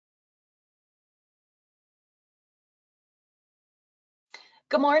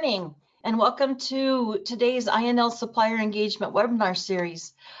Good morning and welcome to today's INL Supplier Engagement webinar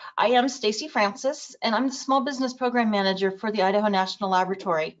series. I am Stacy Francis and I'm the Small Business Program Manager for the Idaho National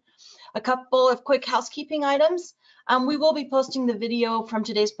Laboratory. A couple of quick housekeeping items. We will be posting the video from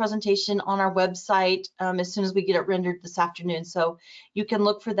today's presentation on our website as soon as we get it rendered this afternoon. So you can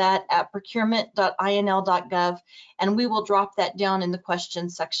look for that at procurement.inl.gov and we will drop that down in the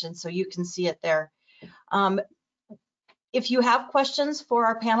questions section so you can see it there. If you have questions for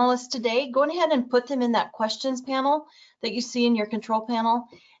our panelists today, go ahead and put them in that questions panel that you see in your control panel,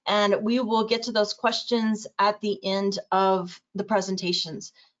 and we will get to those questions at the end of the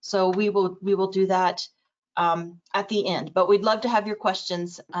presentations. So we will do that at the end, but we'd love to have your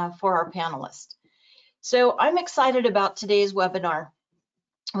questions for our panelists. So I'm excited about today's webinar.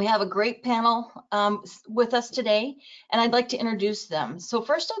 We have a great panel with us today, and I'd like to introduce them. So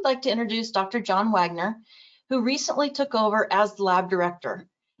first, I'd like to introduce Dr. John Wagner, who recently took over as the lab director.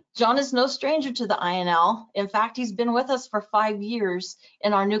 John is no stranger to the INL. In fact, he's been with us for 5 years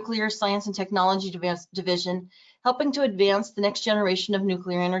in our Nuclear Science and Technology Division, helping to advance the next generation of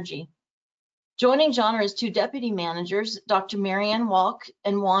nuclear energy. Joining John are his two deputy managers, Dr. Marianne Walk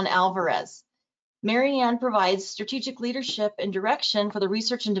and Juan Alvarez. Marianne provides strategic leadership and direction for the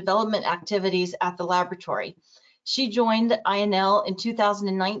research and development activities at the laboratory. She joined INL in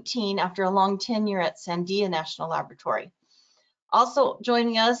 2019 after a long tenure at Sandia National Laboratory. Also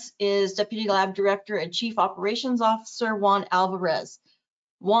joining us is Deputy Lab Director and Chief Operations Officer Juan Alvarez.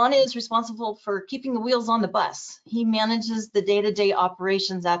 Juan is responsible for keeping the wheels on the bus. He manages the day-to-day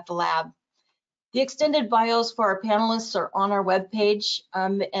operations at the lab. The extended bios for our panelists are on our webpage,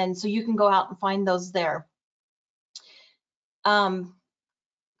 and so you can go out and find those there.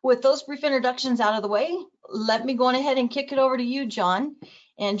 With those brief introductions out of the way, let me go on ahead and kick it over to you, John.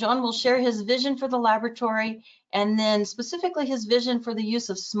 And John will share his vision for the laboratory and then specifically his vision for the use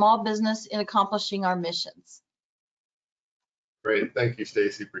of small business in accomplishing our missions. Great, thank you,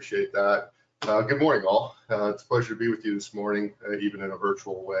 Stacy. Appreciate that. Good morning, all. It's a pleasure to be with you this morning, even in a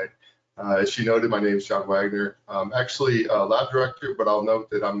virtual way. As she noted, my name is John Wagner. I'm actually a lab director, but I'll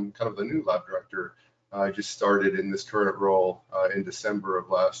note that I'm kind of the new lab director. I just started in this current role in December of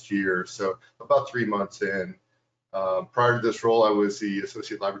last year, so about 3 months in. Prior to this role, I was the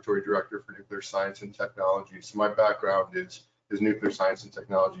Associate Laboratory Director for Nuclear Science and Technology. So my background is nuclear science and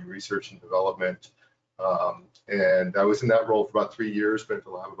technology research and development. And I was in that role for about 3 years, been at the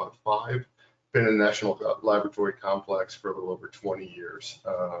lab about 5, been in the National Laboratory Complex for a little over 20 years.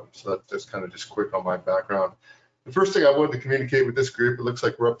 So that's kind of just quick on my background. The first thing I wanted to communicate with this group, it looks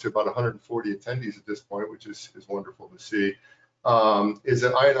like we're up to about 140 attendees at this point, which is wonderful to see, is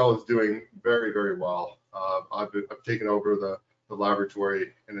that INL is doing very, very well. I've taken over the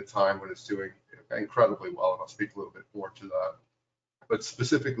laboratory in a time when it's doing incredibly well, and I'll speak a little bit more to that. But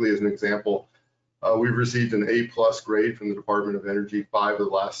specifically as an example, we've received an A+ grade from the Department of Energy 5 of the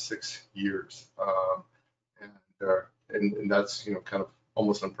last 6 years. And that's, kind of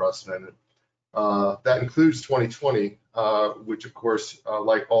almost unprecedented. That includes 2020, which of course,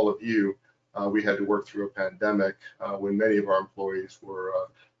 like all of you, we had to work through a pandemic when many of our employees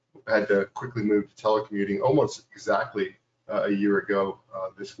had to quickly move to telecommuting almost exactly a year ago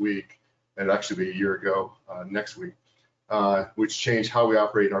this week, and actually be a year ago next week, which changed how we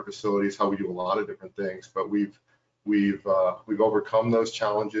operate in our facilities, how we do a lot of different things. But we've overcome those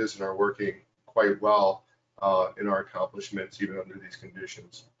challenges and are working quite well in our accomplishments even under these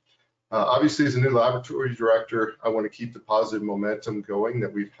conditions. Obviously, as a new laboratory director, I want to keep the positive momentum going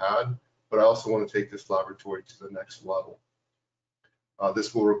that we've had, but I also want to take this laboratory to the next level.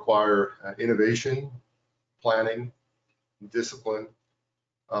 This will require innovation, planning, discipline,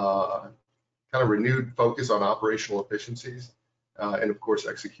 kind of renewed focus on operational efficiencies, and of course,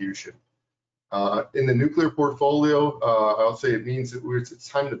 execution. In the nuclear portfolio, I'll say it means that it's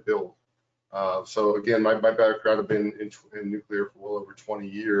time to build. So again, my background, I've been in nuclear for well over 20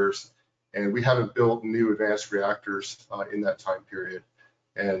 years, and we haven't built new advanced reactors in that time period.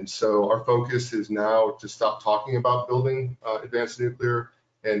 And so our focus is now to stop talking about building advanced nuclear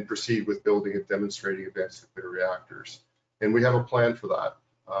and proceed with building and demonstrating advanced nuclear reactors. And we have a plan for that.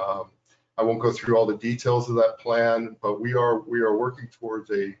 I won't go through all the details of that plan, but we are working towards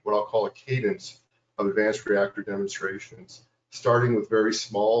what I'll call a cadence of advanced reactor demonstrations, starting with very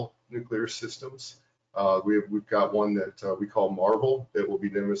small nuclear systems. We've got one that we call Marvel that will be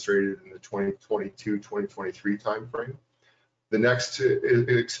demonstrated in the 2022-2023 timeframe. The next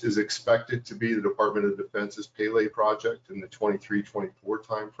is expected to be the Department of Defense's Pele project in the 23-24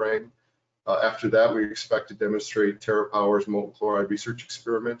 timeframe. After that, we expect to demonstrate TerraPower's molten chloride research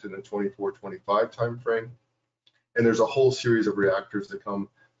experiment in the 24-25 timeframe. And there's a whole series of reactors that come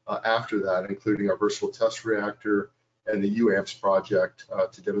after that, including our versatile test reactor and the UAMPS project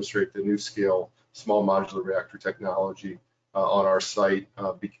to demonstrate the NuScale small modular reactor technology on our site.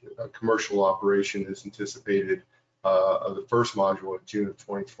 Commercial operation is anticipated of the first module in June of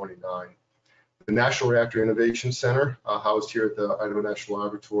 2029. The National Reactor Innovation Center, housed here at the Idaho National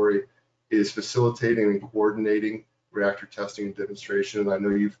Laboratory, is facilitating and coordinating reactor testing and demonstration. And I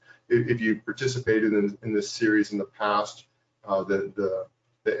know if you participated in this series in the past, the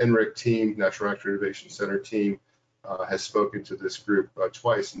NRIC team, National Reactor Innovation Center team, has spoken to this group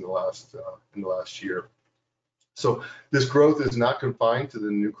twice in the last year. So this growth is not confined to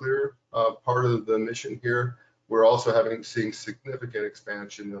the nuclear part of the mission here. We're also seeing significant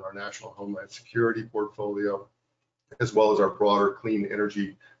expansion in our national homeland security portfolio, as well as our broader clean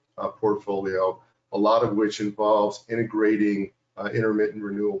energy portfolio, a lot of which involves integrating intermittent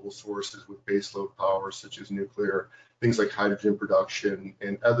renewable sources with baseload power, such as nuclear, things like hydrogen production,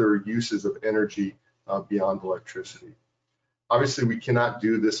 and other uses of energy beyond electricity. Obviously, we cannot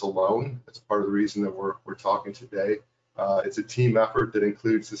do this alone. That's part of the reason that we're talking today. It's a team effort that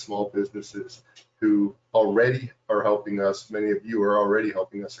includes the small businesses who already are helping us. Many of you are already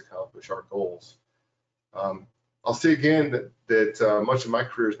helping us accomplish our goals. I'll say again that much of my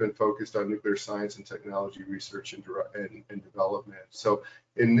career has been focused on nuclear science and technology research and development. So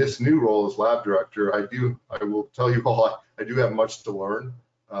in this new role as lab director, I will tell you all, I do have much to learn,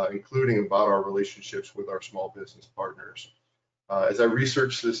 including about our relationships with our small business partners. As I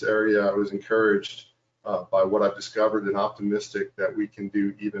researched this area, I was encouraged by what I've discovered and optimistic that we can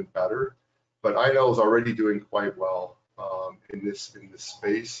do even better. But INL is already doing quite well in this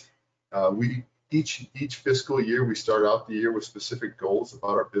space. Each fiscal year, we start out the year with specific goals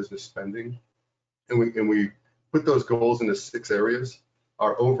about our business spending, and we put those goals into 6 areas.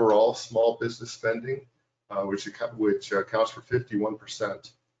 Our overall small business spending, which accounts for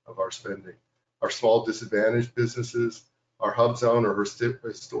 51% of our spending. Our small disadvantaged businesses, our hub zone or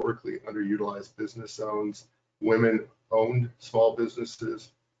historically underutilized business zones, women-owned small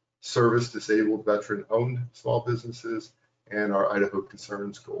businesses, service disabled veteran-owned small businesses, and our Idaho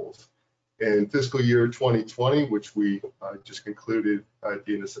Concerns goals. In fiscal year 2020, which we just concluded at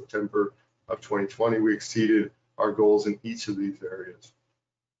the end of September of 2020, we exceeded our goals in each of these areas.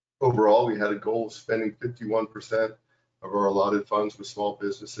 Overall, we had a goal of spending 51% of our allotted funds with small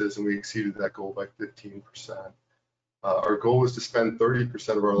businesses, and we exceeded that goal by 15%. Our goal was to spend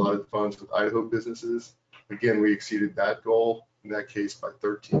 30% of our allotted funds with Idaho businesses. Again, we exceeded that goal, in that case, by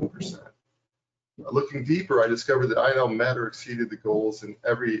 13%. Looking deeper, I discovered that INL met or exceeded the goals in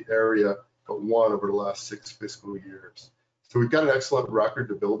every area but one over the last 6 fiscal years. So we've got an excellent record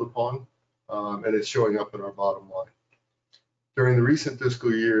to build upon, and it's showing up in our bottom line. During the recent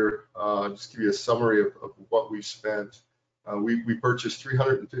fiscal year, just to give you a summary of what we spent, we purchased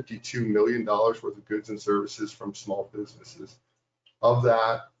 $352 million worth of goods and services from small businesses. Of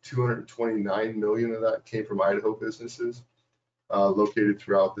that, $229 million of that came from Idaho businesses located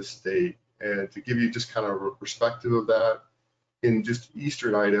throughout the state. And to give you just kind of a perspective of that, in just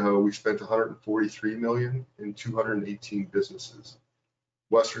eastern Idaho, we spent $143 million in 218 businesses.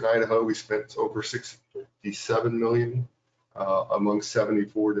 Western Idaho, we spent over $67 million among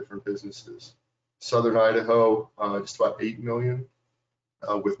 74 different businesses. Southern Idaho, just about $8 million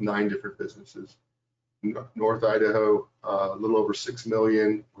with 9 different businesses. North Idaho, a little over $6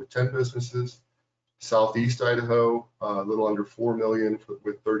 million with 10 businesses. Southeast Idaho, a little under $4 million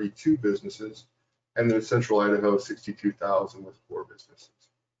with 32 businesses. And then Central Idaho, 62,000 with 4 businesses.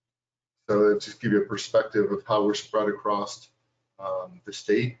 So that just give you a perspective of how we're spread across the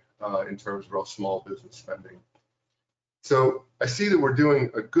state in terms of our small business spending. So I see that we're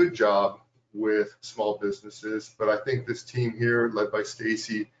doing a good job with small businesses, but I think this team here, led by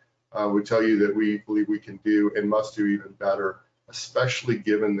Stacy, would tell you that we believe we can do and must do even better, especially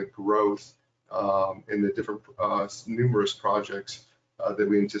given the growth in the different numerous projects that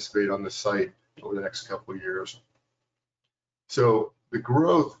we anticipate on the site over the next couple of years. So the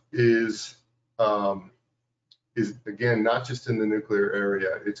growth is again not just in the nuclear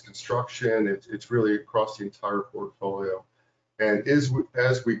area. It's construction. It's really across the entire portfolio. And as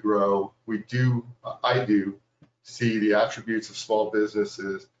we grow, I do see the attributes of small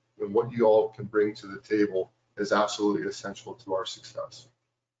businesses and what you all can bring to the table is absolutely essential to our success.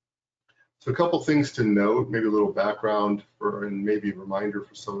 So a couple things to note, maybe a little background and maybe a reminder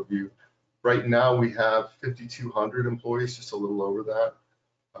for some of you. Right now we have 5,200 employees, just a little over that.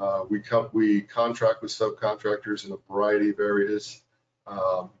 We contract with subcontractors in a variety of areas,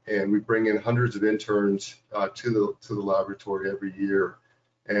 and we bring in hundreds of interns to the laboratory every year.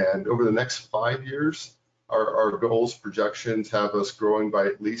 And over the next 5 years, Our goals projections have us growing by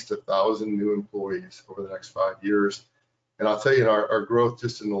at least 1,000 new employees over the next 5 years. And I'll tell you, our growth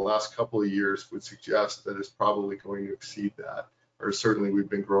just in the last couple of years would suggest that it's probably going to exceed that, or certainly we've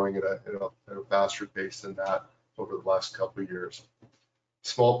been growing at a faster pace than that over the last couple of years.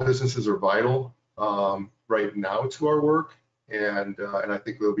 Small businesses are vital right now to our work, and I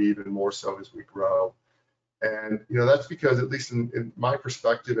think they'll be even more so as we grow. And that's because, at least in my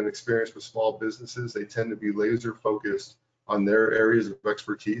perspective and experience with small businesses, they tend to be laser focused on their areas of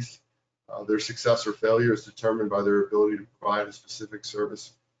expertise. Their success or failure is determined by their ability to provide a specific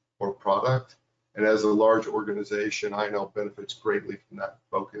service or product. And as a large organization, INL benefits greatly from that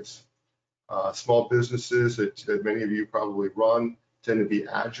focus. Small businesses that many of you probably run tend to be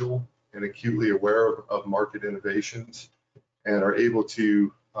agile and acutely aware of market innovations, and are able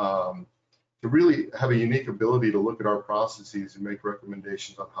to really have a unique ability to look at our processes and make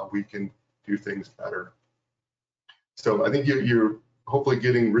recommendations on how we can do things better. So I think you're hopefully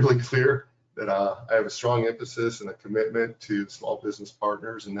getting really clear that I have a strong emphasis and a commitment to small business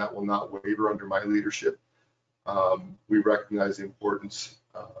partners, and that will not waver under my leadership. We recognize the importance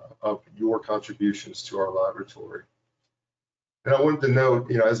of your contributions to our laboratory. And I wanted to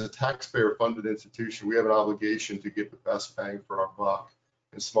note, as a taxpayer-funded institution, we have an obligation to get the best bang for our buck,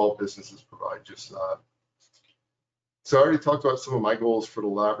 and small businesses provide just that. So I already talked about some of my goals for the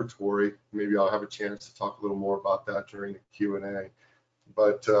laboratory. Maybe I'll have a chance to talk a little more about that during the Q&A.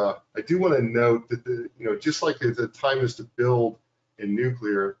 But I do want to note that just like the time is to build in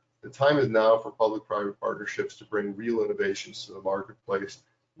nuclear, the time is now for public-private partnerships to bring real innovations to the marketplace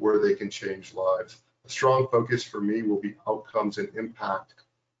where they can change lives. A strong focus for me will be outcomes and impact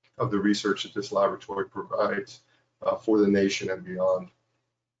of the research that this laboratory provides for the nation and beyond.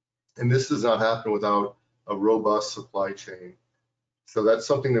 And this does not happen without a robust supply chain. So that's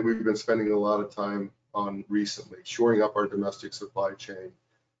something that we've been spending a lot of time on recently, shoring up our domestic supply chain,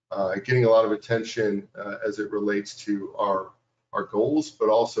 getting a lot of attention as it relates to our goals, but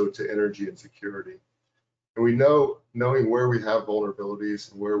also to energy and security. And we know knowing where we have vulnerabilities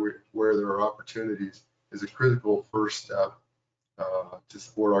and where there are opportunities is a critical first step to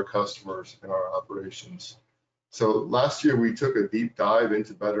support our customers and our operations. So last year we took a deep dive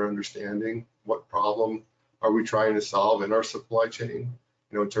into better understanding what problem are we trying to solve in our supply chain,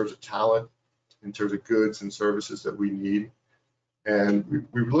 in terms of talent, in terms of goods and services that we need. And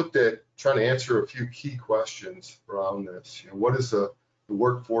we looked at trying to answer a few key questions around this. What is the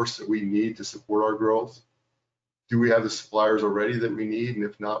workforce that we need to support our growth? Do we have the suppliers already that we need? And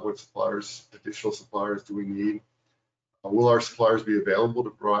if not, what additional suppliers do we need? Will our suppliers be available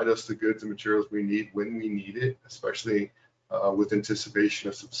to provide us the goods and materials we need when we need it, especially with anticipation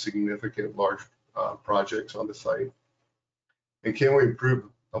of some significant large projects on the site? And can we improve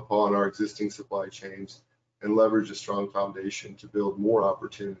upon our existing supply chains and leverage a strong foundation to build more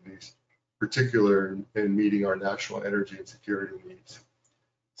opportunities, particularly in meeting our national energy and security needs?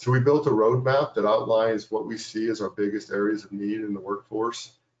 So we built a roadmap that outlines what we see as our biggest areas of need in the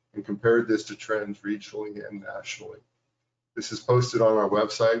workforce and compared this to trends regionally and nationally. This is posted on our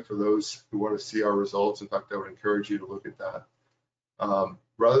website for those who want to see our results. In fact, I would encourage you to look at that.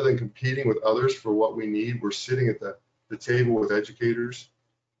 Rather than competing with others for what we need, we're sitting at the table with educators,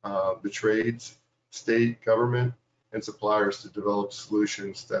 the trades, state, government, and suppliers to develop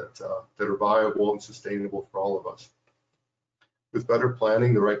solutions that are viable and sustainable for all of us. With better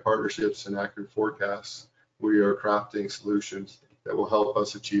planning, the right partnerships, and accurate forecasts, we are crafting solutions that will help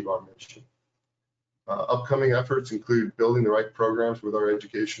us achieve our mission. Upcoming efforts include building the right programs with our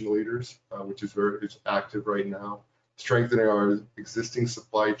education leaders, which is very active right now, strengthening our existing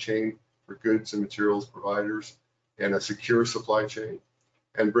supply chain for goods and materials providers and a secure supply chain,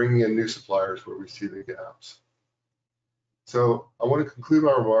 and bringing in new suppliers where we see the gaps. So I want to conclude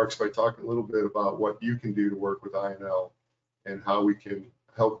my remarks by talking a little bit about what you can do to work with INL and how we can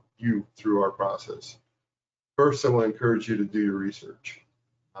help you through our process. First, I want to encourage you to do your research.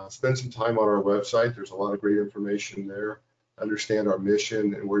 Spend some time on our website. There's a lot of great information there. Understand our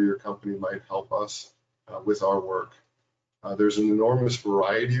mission and where your company might help us with our work. There's an enormous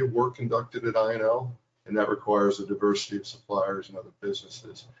variety of work conducted at INL, and that requires a diversity of suppliers and other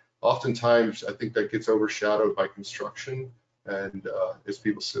businesses. Oftentimes, I think that gets overshadowed by construction, and as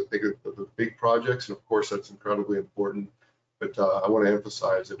people think of the big projects, and of course that's incredibly important, but I want to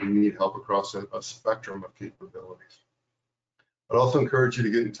emphasize that we need help across a spectrum of capabilities. I'd also encourage you to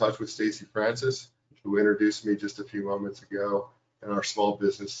get in touch with Stacy Francis, who introduced me just a few moments ago, in our small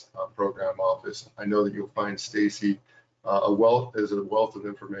business program office. I know that you'll find Stacy a wealth of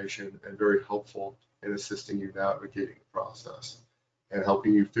information and very helpful in assisting you navigating the process and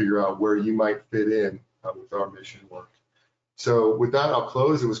helping you figure out where you might fit in with our mission work. So with that, I'll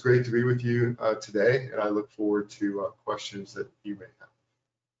close. It was great to be with you today, and I look forward to questions that you may have.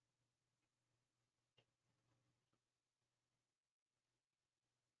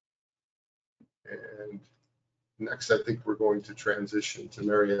 And next, I think we're going to transition to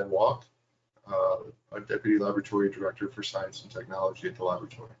Mary Ann Walk, our Deputy Laboratory Director for Science and Technology at the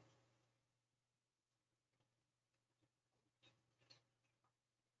laboratory.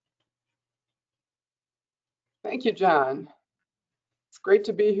 Thank you, John. It's great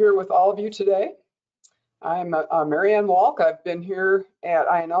to be here with all of you today. I'm Mary Ann Walk. I've been here at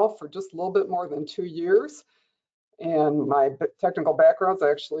INL for just a little bit more than 2 years. And my technical background's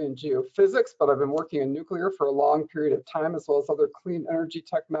actually in geophysics, but I've been working in nuclear for a long period of time, as well as other clean energy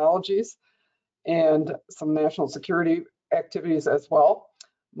technologies and some national security activities as well.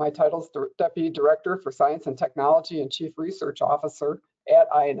 My title is Deputy Director for Science and Technology and Chief Research Officer at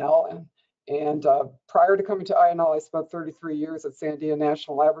INL. And prior to coming to INL, I spent 33 years at Sandia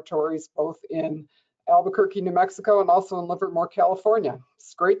National Laboratories, both in Albuquerque, New Mexico, and also in Livermore, California.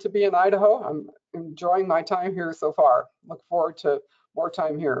 It's great to be in Idaho. I'm enjoying my time here so far. Look forward to more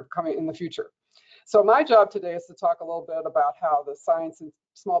time here coming in the future. So my job today is to talk a little bit about how the science and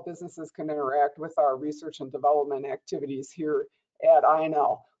small businesses can interact with our research and development activities here at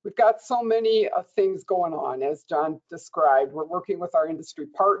INL. We've got so many things going on, as John described. We're working with our industry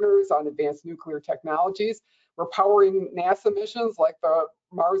partners on advanced nuclear technologies. We're powering NASA missions like the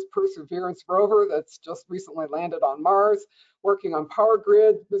Mars Perseverance rover that's just recently landed on Mars, working on power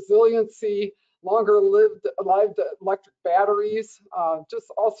grid resiliency, longer-lived electric batteries, just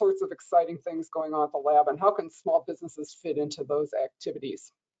all sorts of exciting things going on at the lab. And how can small businesses fit into those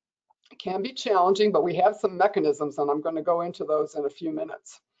activities? It can be challenging, but we have some mechanisms, and I'm going to go into those in a few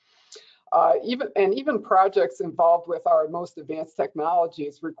minutes. Even projects involved with our most advanced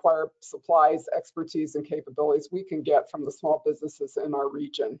technologies require supplies, expertise, and capabilities we can get from the small businesses in our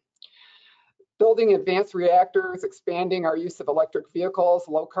region. Building advanced reactors, expanding our use of electric vehicles,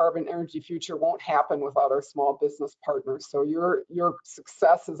 low carbon energy future won't happen without our small business partners. So your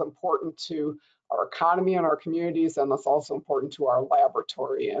success is important to our economy and our communities, and that's also important to our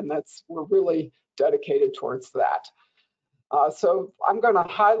laboratory, and we're really dedicated towards that. So I'm going to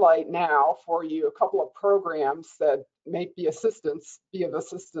highlight now for you a couple of programs that may be of assistance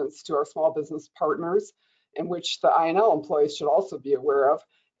to our small business partners, and which the INL employees should also be aware of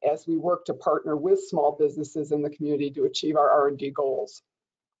as we work to partner with small businesses in the community to achieve our R&D goals.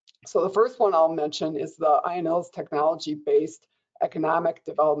 So the first one I'll mention is the INL's technology-based economic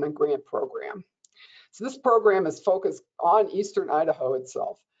development grant program. So this program is focused on Eastern Idaho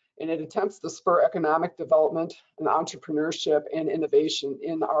itself, and it attempts to spur economic development and entrepreneurship and innovation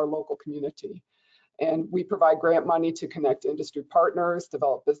in our local community. And we provide grant money to connect industry partners,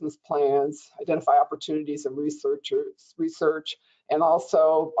 develop business plans, identify opportunities in research, and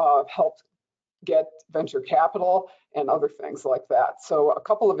also help get venture capital and other things like that. So a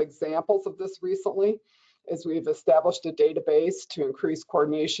couple of examples of this recently is we've established a database to increase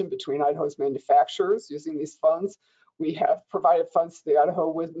coordination between Idaho's manufacturers using these funds. We have provided funds to the Idaho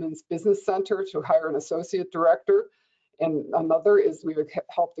Women's Business Center to hire an associate director. And another is we've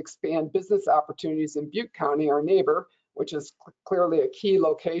helped expand business opportunities in Butte County, our neighbor, which is clearly a key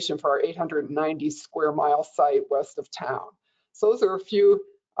location for our 890 square mile site west of town. So those are a few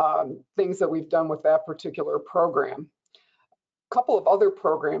things that we've done with that particular program. A couple of other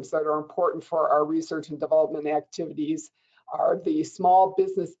programs that are important for our research and development activities are the Small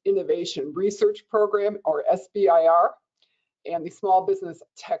Business Innovation Research Program, or SBIR, and the Small Business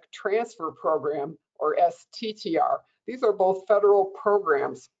Tech Transfer Program, or STTR. These are both federal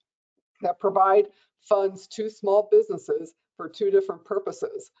programs that provide funds to small businesses for two different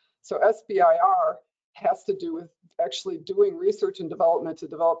purposes. So SBIR has to do with actually doing research and development to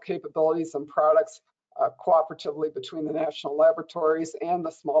develop capabilities and products cooperatively between the national laboratories and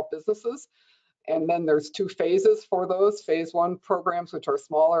the small businesses. And then there's two phases for those, phase 1 programs, which are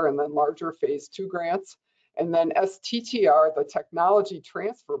smaller, and then larger phase 2 grants. And then STTR, the Technology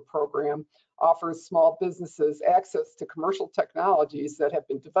Transfer Program, offers small businesses access to commercial technologies that have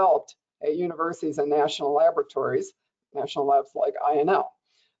been developed at universities and national laboratories, national labs like INL.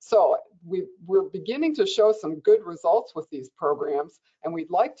 So we're beginning to show some good results with these programs, and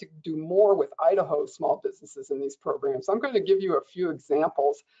we'd like to do more with Idaho small businesses in these programs. I'm going to give you a few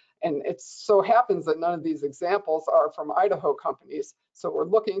examples, and it so happens that none of these examples are from Idaho companies, so we're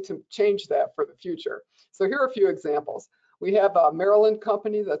looking to change that for the future. So here are a few examples. We have a Maryland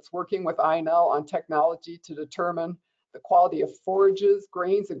company that's working with INL on technology to determine the quality of forages,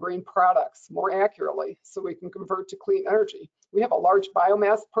 grains, and grain products more accurately so we can convert to clean energy. We have a large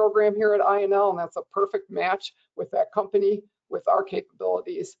biomass program here at INL, and that's a perfect match with that company, with our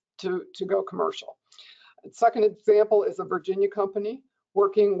capabilities to go commercial. The second example is a Virginia company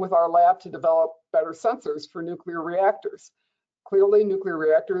working with our lab to develop better sensors for nuclear reactors. Clearly, nuclear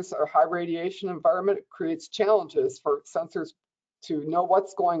reactors are a high radiation environment. It creates challenges for sensors to know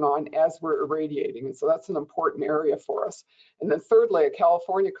what's going on as we're irradiating. And so that's an important area for us. And then thirdly, a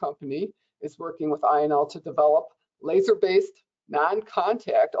California company is working with INL to develop laser-based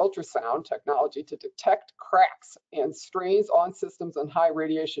non-contact ultrasound technology to detect cracks and strains on systems in high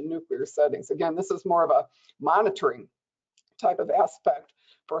radiation nuclear settings. Again, this is more of a monitoring type of aspect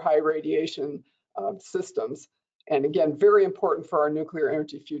for high radiation systems. And again, very important for our nuclear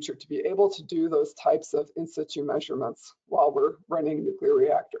energy future to be able to do those types of in situ measurements while we're running nuclear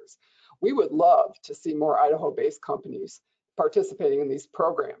reactors. We would love to see more Idaho-based companies participating in these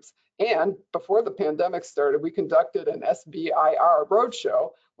programs. And before the pandemic started, we conducted an SBIR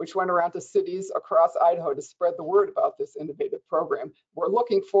roadshow, which went around to cities across Idaho to spread the word about this innovative program. We're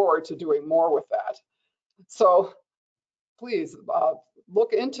looking forward to doing more with that. So please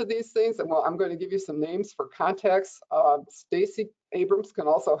look into these things, and well, I'm going to give you some names for contacts. Stacy Abrams can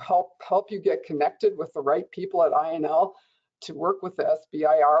also help you get connected with the right people at INL to work with the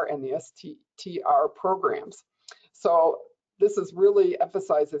SBIR and the STR programs. So this is really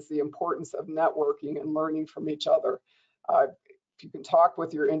emphasizes the importance of networking and learning from each other. You can talk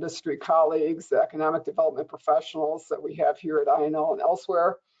with your industry colleagues, the economic development professionals that we have here at INL and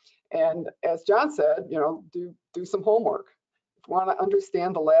elsewhere. And as John said, you know, do some homework. If you want to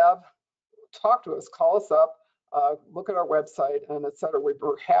understand the lab, talk to us, call us up, look at our website, and et cetera.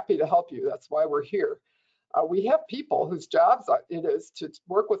 We're happy to help you. That's why we're here. We have people whose jobs it is to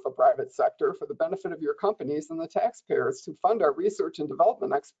work with the private sector for the benefit of your companies and the taxpayers to fund our research and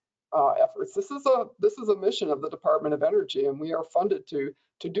development efforts. This is a mission of the Department of Energy, and we are funded to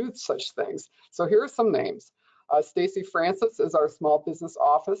do such things. So here are some names. Stacy Francis is our small business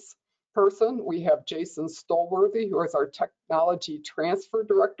office person. We have Jason Stolworthy, who is our technology transfer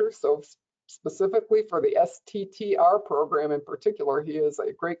director. So specifically for the STTR program in particular, he is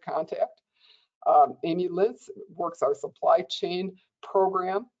a great contact. Amy Lintz works our supply chain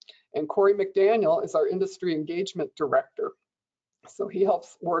program, and Corey McDaniel is our industry engagement director. So he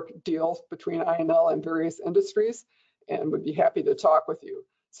helps work deals between INL and various industries, and would be happy to talk with you.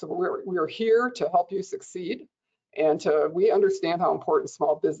 So we're here to help you succeed, and we understand how important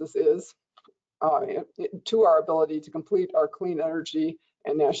small business is to our ability to complete our clean energy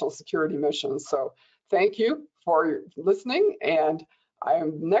and national security missions. So thank you for listening, and I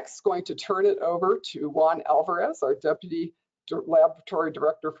am next going to turn it over to Juan Alvarez, our Deputy Laboratory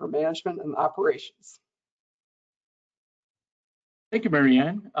Director for Management and Operations. Thank you,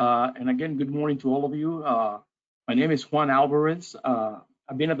 Marianne. And again, good morning to all of you. My name is Juan Alvarez.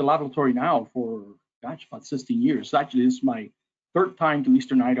 I've been at the laboratory now for, gosh, about 16 years. Actually, this is my third time to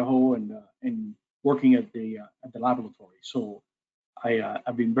Eastern Idaho and working at the laboratory. So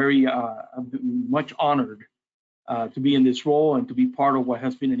I've been much honored to be in this role and to be part of what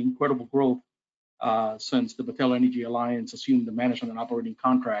has been an incredible growth since the Battelle Energy Alliance assumed the management and operating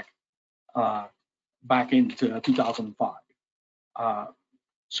contract back in 2005.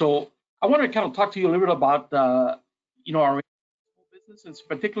 So I want to kind of talk to you a little bit about our business, in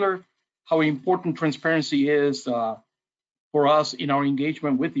particular how important transparency is for us in our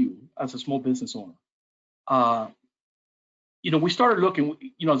engagement with you as a small business owner. We started looking,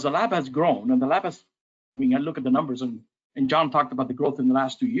 as the lab has grown, and the lab has, I look at the numbers, and John talked about the growth in the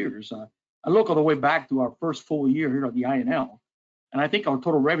last 2 years. I look all the way back to our first full year here at the INL, and I think our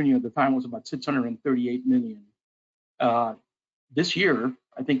total revenue at the time was about $638 million. This year,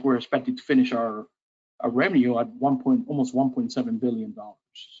 I think we're expected to finish our revenue at almost $1.7 billion.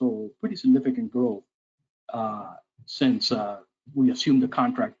 So pretty significant growth since we assumed the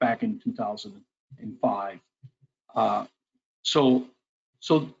contract back in 2005. So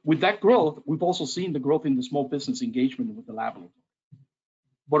with that growth, we've also seen the growth in the small business engagement with the laboratory.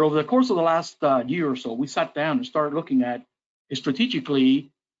 But over the course of the last year or so, we sat down and started looking at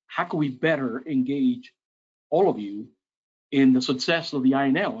strategically, how can we better engage all of you in the success of the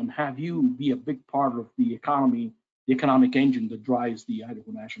INL and have you be a big part of the economic engine that drives the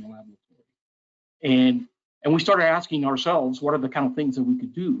Idaho National Laboratory. And we started asking ourselves, what are the kind of things that we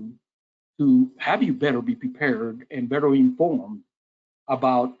could do to have you better be prepared and better informed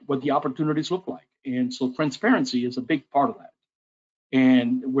about what the opportunities look like. And so transparency is a big part of that.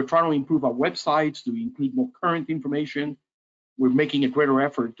 And we're trying to improve our websites to include more current information. We're making a greater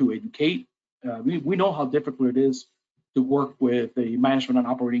effort to educate. We know how difficult it is to work with a management and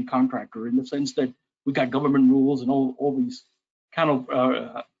operating contractor, in the sense that we got government rules and all these kind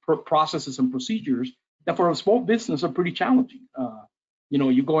of processes and procedures that for a small business are pretty challenging.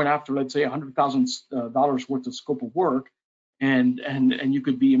 You're going after, let's say, $100,000 worth of scope of work, and you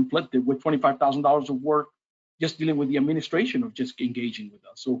could be inflicted with $25,000 of work just dealing with the administration of just engaging with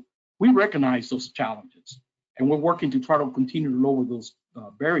us. So we recognize those challenges, and we're working to try to continue to lower those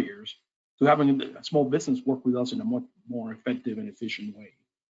barriers to having a small business work with us in a much more effective and efficient way.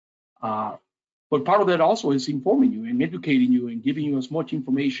 But part of that also is informing you and educating you and giving you as much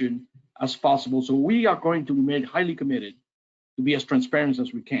information as possible. So we are going to remain highly committed to be as transparent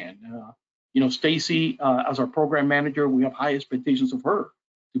as we can. Stacy, as our program manager, we have high expectations of her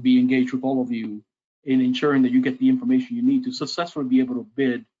to be engaged with all of you in ensuring that you get the information you need to successfully be able to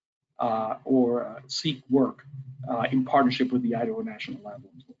bid or seek work in partnership with the Idaho National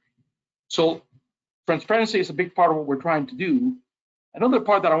Laboratory. So transparency is a big part of what we're trying to do. Another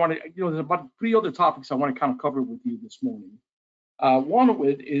part that I want to, there's about 3 other topics I want to kind of cover with you this morning. One of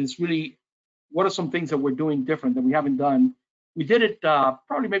it is really, what are some things that we're doing different that we haven't done? We did it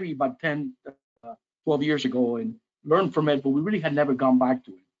probably maybe about 10, 12 years ago and learned from it, but we really had never gone back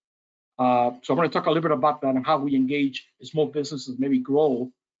to it. So I'm going to talk a little bit about that and how we engage small businesses, maybe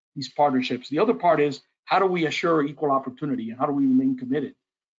grow these partnerships. The other part is, how do we assure equal opportunity, and how do we remain committed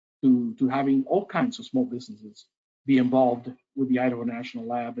to having all kinds of small businesses be involved with the Idaho National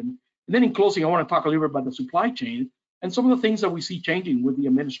Lab. And then in closing, I want to talk a little bit about the supply chain and some of the things that we see changing with the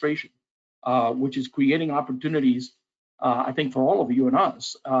administration, which is creating opportunities, I think, for all of you and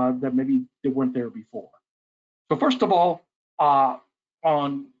us that maybe they weren't there before. So first of all,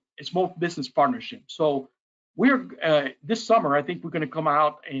 on small business partnerships. So we're this summer, I think we're going to come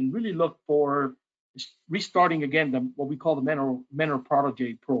out and really look for restarting again what we call the Mentor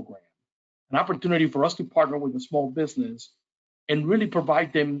Protege program. An opportunity for us to partner with a small business and really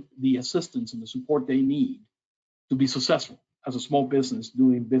provide them the assistance and the support they need to be successful as a small business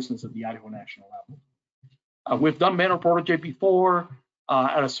doing business at the Idaho National level. We've done Mentor Protege before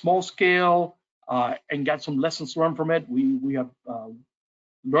at a small scale and got some lessons learned from it. We have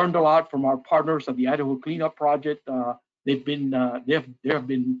learned a lot from our partners at the Idaho Cleanup Project. They have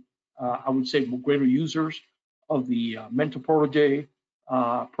been, I would say, greater users of the Mentor Protege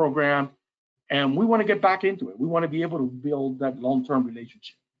program. And we want to get back into it. We want to be able to build that long-term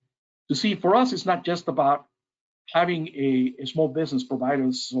relationship. To see, for us, it's not just about having a small business provide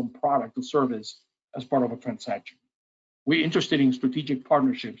us some product or service as part of a transaction. We're interested in strategic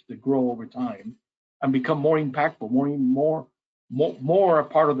partnerships that grow over time and become more impactful, more a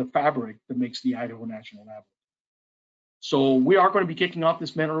part of the fabric that makes the Idaho National Lab. So we are going to be kicking off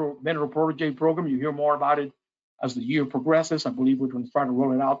this Mentor Protege program. You hear more about it as the year progresses. I believe we're going to try to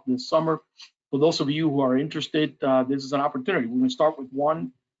roll it out this summer. For those of you who are interested, this is an opportunity. We're going to start with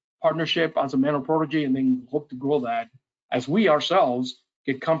one partnership as a Mentor Protege and then hope to grow that as we ourselves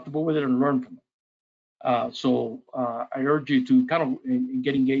get comfortable with it and learn from it. So I urge you to kind of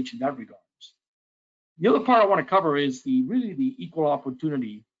get engaged in that regards. The other part I want to cover is really the equal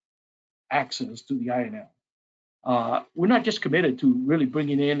opportunity access to the INL. We're not just committed to really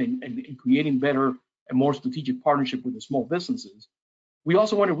bringing in and creating better and more strategic partnership with the small businesses. We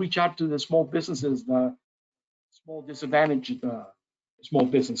also want to reach out to the small businesses, the small disadvantaged small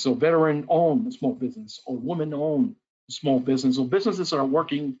business, so veteran-owned small business or women-owned small business, or businesses that are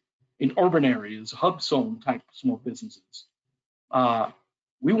working in urban areas, hub zone type small businesses.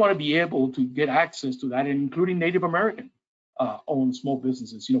 We want to be able to get access to that, including Native American owned small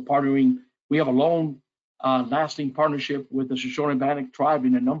businesses. Partnering, we have a long lasting partnership with the Shoshone-Bannock tribe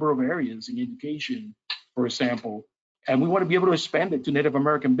in a number of areas in education, for example. And we want to be able to expand it to Native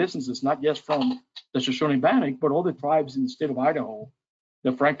American businesses, not just from the Shoshone-Bannock, but all the tribes in the state of Idaho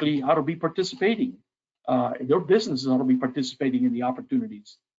that frankly ought to be participating. Their businesses ought to be participating in the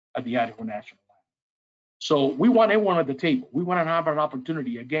opportunities at the Idaho National Lab. So we want everyone at the table. We want to have an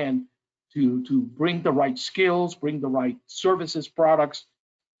opportunity, again, to bring the right skills, bring the right services, products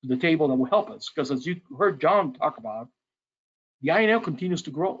to the table that will help us. Because as you heard John talk about, the INL continues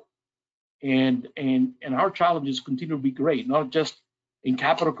to grow. And our challenges continue to be great, not just in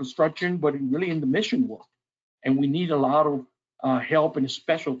capital construction, but really in the mission work. And we need a lot of help and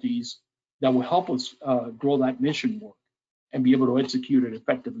specialties that will help us grow that mission work and be able to execute it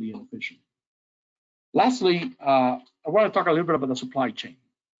effectively and efficiently. Lastly, I want to talk a little bit about the supply chain.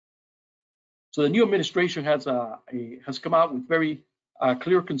 So the new administration has come out with very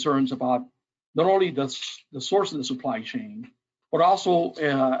clear concerns about not only the source of the supply chain, but also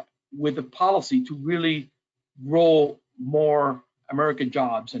with the policy to really grow more American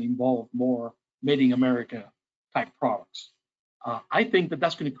jobs and involve more Made in America type products. I think that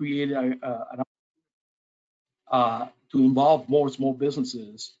that's going to create to involve more small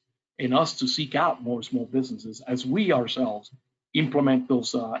businesses and us to seek out more small businesses as we ourselves implement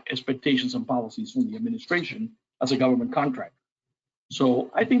those expectations and policies from the administration as a government contractor.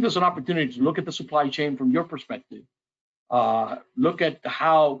 So I think there's an opportunity to look at the supply chain from your perspective, look at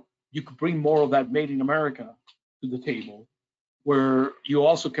how you could bring more of that made in America to the table, where you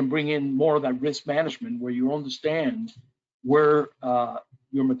also can bring in more of that risk management, where you understand where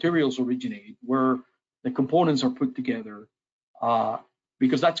your materials originate, where the components are put together,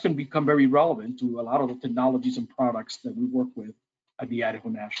 because that's going to become very relevant to a lot of the technologies and products that we work with at the Idaho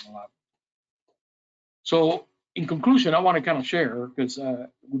National Lab. So in conclusion, I want to kind of share, because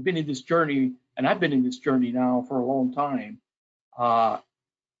we've been in this journey, and I've been in this journey now for a long time.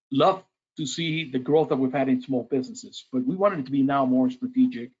 Love to see the growth that we've had in small businesses, but we wanted it to be now more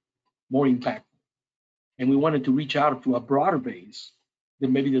strategic, more impactful. And we wanted to reach out to a broader base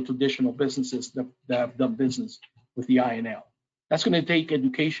than maybe the traditional businesses that have done business with the INL. That's going to take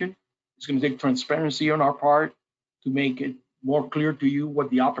education. It's going to take transparency on our part to make it more clear to you what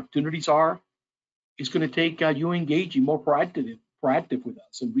the opportunities are. It's going to take you engaging more proactive with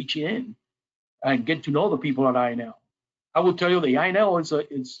us and reaching in and get to know the people at INL. I will tell you the INL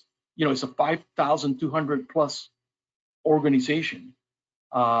is a 5,200 plus organization,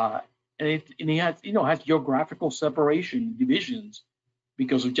 and it has geographical separation divisions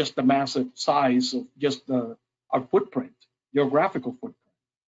because of just the massive size of just our footprint, geographical footprint.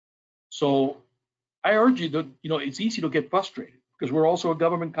 So I urge you that it's easy to get frustrated because we're also a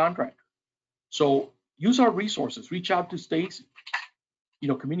government contractor. So use our resources, reach out to Stacy,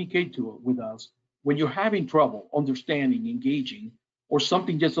 communicate with us when you're having trouble understanding, engaging, or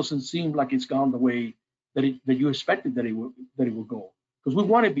something just doesn't seem like it's gone the way that you expected that it will go. Because we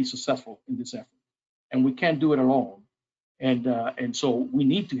want to be successful in this effort, and we can't do it alone. And so we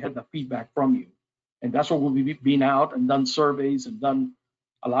need to have the feedback from you, and that's why we've been out and done surveys and done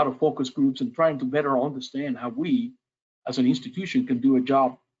a lot of focus groups and trying to better understand how we, as an institution, can do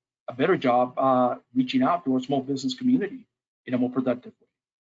a better job reaching out to our small business community in a more productive way.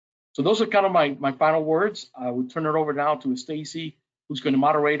 So those are kind of my final words. I will turn it over now to Stacy, who's going to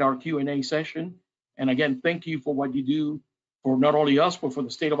moderate our Q&A session. And again, thank you for what you do for not only us, but for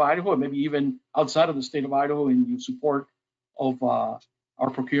the state of Idaho, and maybe even outside of the state of Idaho in your support of our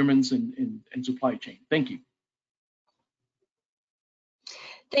procurements and supply chain. Thank you.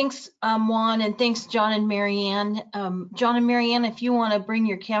 Thanks, Juan, and thanks, John and Marianne. John and Marianne, if you want to bring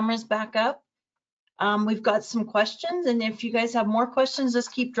your cameras back up, we've got some questions, and if you guys have more questions,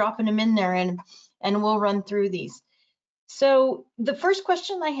 just keep dropping them in there, and we'll run through these. So the first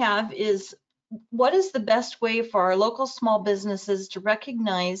question I have is, what is the best way for our local small businesses to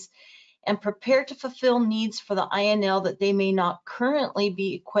recognize and prepare to fulfill needs for the INL that they may not currently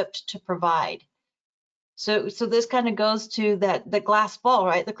be equipped to provide? So this kind of goes to the glass ball,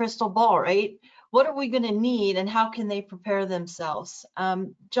 right? The crystal ball, right? What are we going to need, and how can they prepare themselves?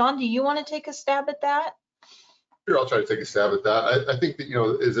 John, do you want to take a stab at that? Sure, I'll try to take a stab at that. I think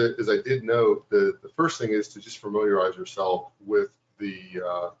that, as I did note, the first thing is to just familiarize yourself with the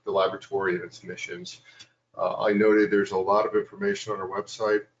laboratory and its missions. I noted there's a lot of information on our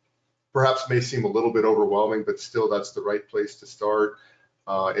website. Perhaps may seem a little bit overwhelming, but still that's the right place to start.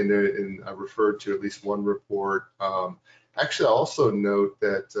 And I referred to at least one report. Actually, I also note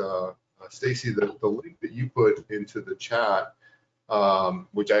that, Stacy, the link that you put into the chat,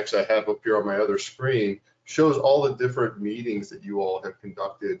 which actually I have up here on my other screen, shows all the different meetings that you all have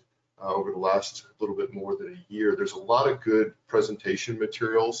conducted over the last little bit more than a year. There's a lot of good presentation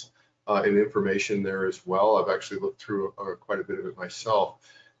materials and information there as well. I've actually looked through quite a bit of it myself.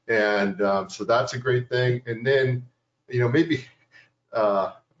 And so that's a great thing. And then, maybe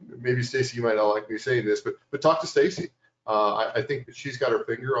Stacy, you might not like me saying this, but talk to Stacy. I think that she's got her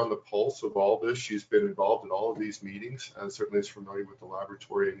finger on the pulse of all this. She's been involved in all of these meetings and certainly is familiar with the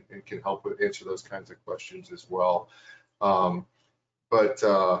laboratory and can help answer those kinds of questions as well. But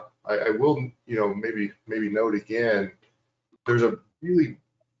I will, maybe note again, there's a really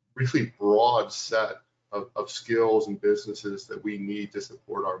broad set of skills and businesses that we need to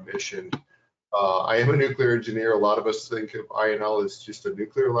support our mission. I am a nuclear engineer. A lot of us think of INL as just a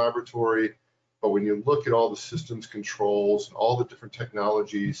nuclear laboratory, but when you look at all the systems controls and all the different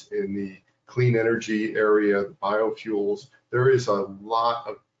technologies in the clean energy area, the biofuels, there is a lot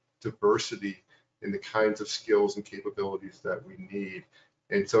of diversity in the kinds of skills and capabilities that we need.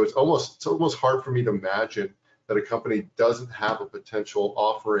 And so it's almost hard for me to imagine that a company doesn't have a potential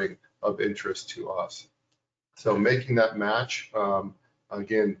offering of interest to us. So making that match,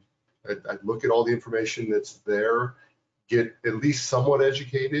 again, I'd look at all the information that's there, get at least somewhat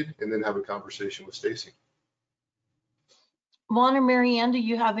educated, and then have a conversation with Stacy. Vaughn or Mary Ann, do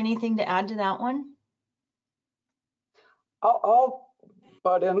you have anything to add to that one? I'll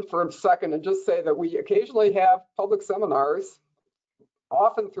butt in for a second and just say that we occasionally have public seminars,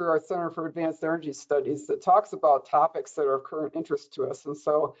 often through our Center for Advanced Energy Studies, that talks about topics that are of current interest to us. And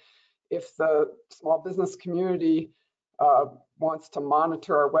so if the small business community wants to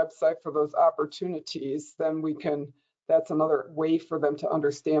monitor our website for those opportunities, then that's another way for them to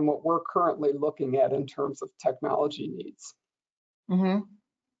understand what we're currently looking at in terms of technology needs. Mm-hmm.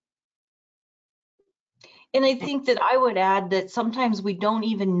 And I think that I would add that sometimes we don't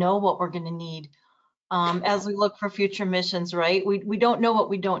even know what we're going to need as we look for future missions, right? We don't know what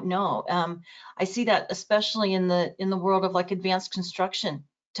we don't know. I see that especially in the world of like advanced construction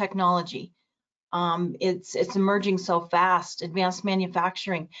technology. It's emerging so fast. Advanced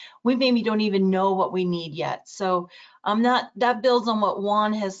manufacturing, we maybe don't even know what we need yet. So that builds on what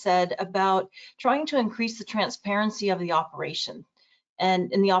Juan has said about trying to increase the transparency of the operation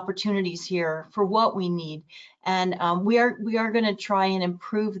and the opportunities here for what we need. And we are going to try and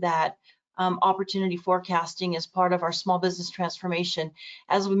improve that opportunity forecasting as part of our small business transformation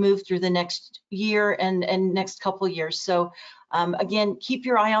as we move through the next year and next couple of years. So again, keep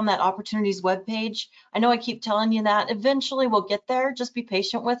your eye on that opportunities webpage. I know I keep telling you that. Eventually we'll get there. Just be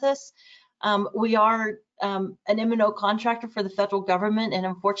patient with us. We are an M&O contractor for the federal government, and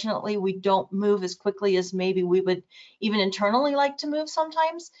unfortunately we don't move as quickly as maybe we would even internally like to move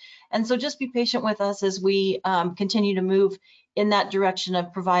sometimes. And so just be patient with us as we continue to move in that direction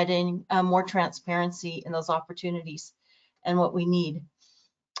of providing more transparency in those opportunities and what we need.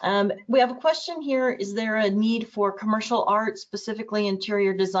 We have a question here. Is there a need for commercial art, specifically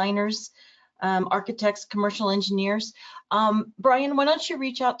interior designers, architects, commercial engineers? Brian, why don't you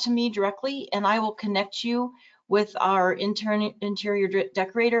reach out to me directly and I will connect you with our interior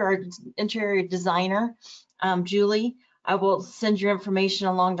decorator, our interior designer, Julie. I will send your information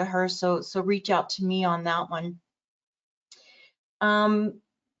along to her, so reach out to me on that one.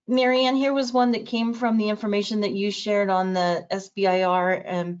 Marianne, here was one that came from the information that you shared on the SBIR,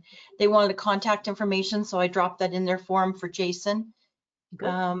 and they wanted contact information, so I dropped that in their form for Jason.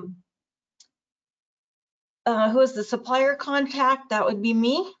 Okay. Who is the supplier contact? That would be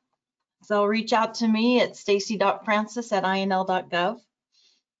me. So reach out to me at stacy.francis@inl.gov.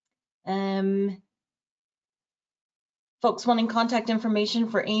 Folks wanting contact information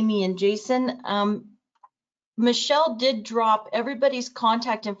for Amy and Jason. Michelle did drop everybody's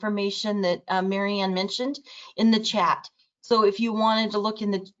contact information that Marianne mentioned in the chat. So if you wanted to look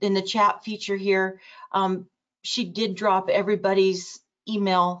in the chat feature here, she did drop everybody's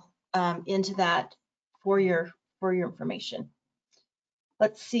email into that for your information.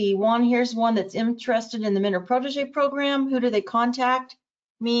 Let's see, Juan, here's one that's interested in the Mentor Protege program. Who do they contact?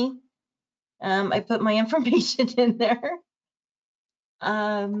 Me. I put my information in there.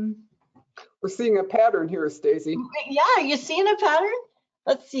 We're seeing a pattern here, Stacy. Yeah, you seeing a pattern?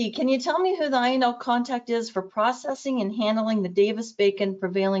 Let's see, can you tell me who the INL contact is for processing and handling the Davis-Bacon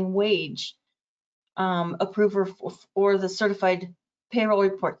prevailing wage approver or the certified payroll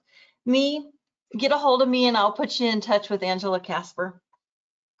report? Me, get a hold of me and I'll put you in touch with Angela Casper.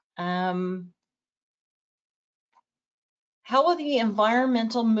 How will the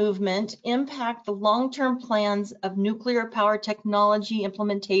environmental movement impact the long-term plans of nuclear power technology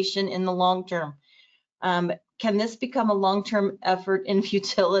implementation in the long term? Can this become a long-term effort in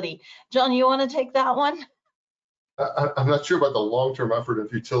futility? John, you want to take that one? I'm not sure about the long-term effort and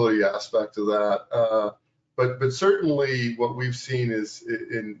futility aspect of that, but certainly what we've seen is,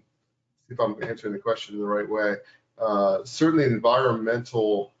 if I'm answering the question in the right way, certainly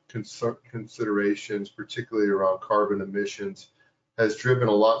environmental considerations, particularly around carbon emissions, has driven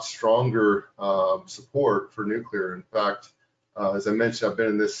a lot stronger support for nuclear. In fact, as I mentioned, I've been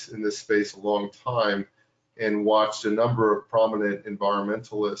in this space a long time and watched a number of prominent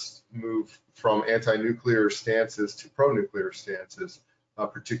environmentalists move from anti-nuclear stances to pro-nuclear stances,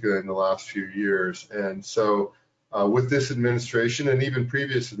 particularly in the last few years. And so with this administration and even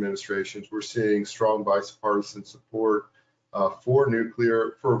previous administrations, we're seeing strong bipartisan support for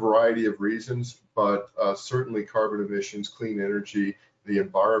nuclear for a variety of reasons, but certainly carbon emissions, clean energy, the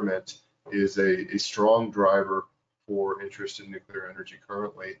environment is a strong driver for interest in nuclear energy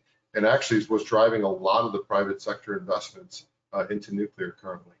currently, and actually is what's driving a lot of the private sector investments into nuclear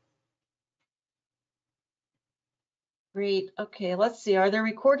currently. Great. Okay, let's see. Are there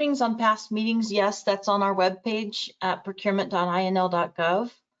recordings on past meetings? Yes, that's on our webpage at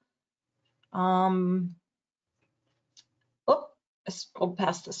procurement.inl.gov. scrolled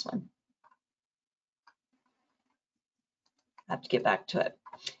past this one. I have to get back to it.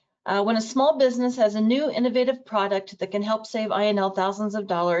 When a small business has a new innovative product that can help save INL thousands of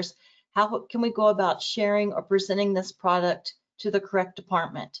dollars, how can we go about sharing or presenting this product to the correct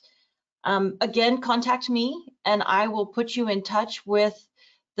department? Again, contact me and I will put you in touch with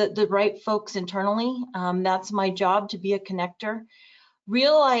the right folks internally. That's my job, to be a connector.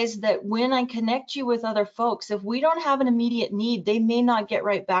 Realize that when I connect you with other folks, if we don't have an immediate need, they may not get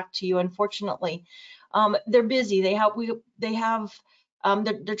right back to you, unfortunately. They're busy. They're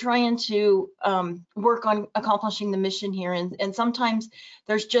trying to work on accomplishing the mission here, and sometimes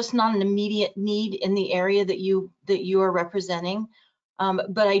there's just not an immediate need in the area that you are representing.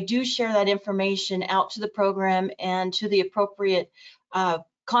 But I do share that information out to the program and to the appropriate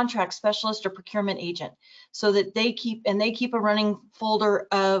contract specialist or procurement agent, so that they keep a running folder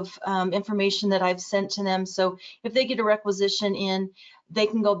of information that I've sent to them. So if they get a requisition in, they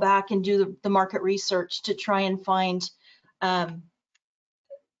can go back and do the market research to try and find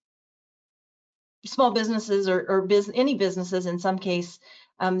small businesses or any businesses in some case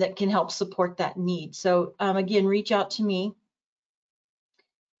that can help support that need. So again, reach out to me.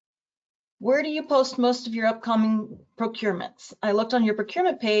 Where do you post most of your upcoming procurements? I looked on your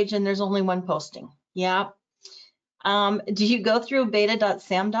procurement page and there's only one posting. Yeah. Do you go through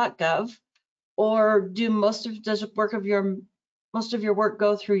beta.sam.gov, or does most of your work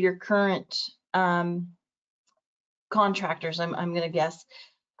go through your current contractors? I'm going to guess.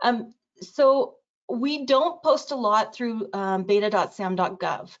 So we don't post a lot through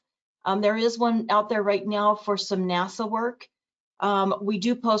beta.sam.gov. There is one out there right now for some NASA work. We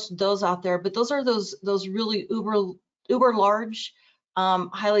do post those out there, but those are those really uber large,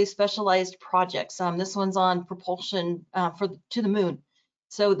 highly specialized projects. This one's on propulsion to the moon.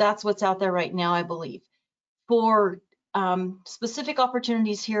 So that's what's out there right now, I believe. For specific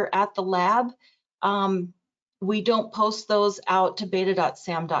opportunities here at the lab, we don't post those out to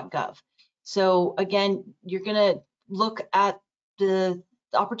beta.sam.gov. So again, you're gonna look at the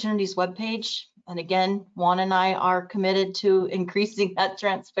opportunities webpage. And again, Juan and I are committed to increasing that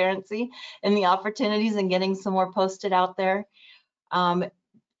transparency in the opportunities and getting some more posted out there. But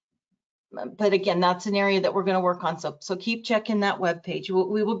again, that's an area that we're going to work on. So keep checking that webpage.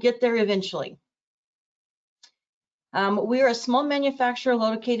 We will get there eventually. We are a small manufacturer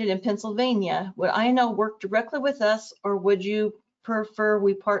located in Pennsylvania. Would INL work directly with us, or would you prefer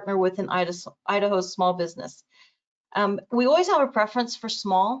we partner with an Idaho small business? We always have a preference for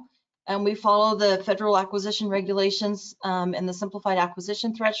small, and we follow the federal acquisition regulations and the simplified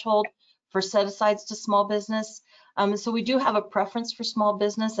acquisition threshold for set-asides to small business. So we do have a preference for small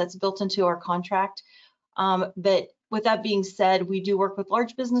business that's built into our contract. But with that being said, we do work with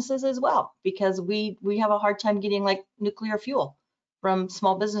large businesses as well, because we have a hard time getting like nuclear fuel from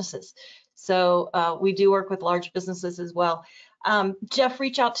small businesses. So we do work with large businesses as well. Jeff,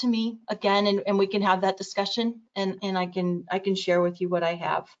 reach out to me again, and we can have that discussion, and I can share with you what I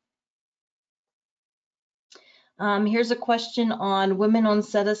have. Here's a question on women-owned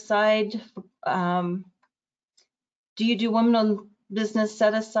set-aside. Do you do women-owned business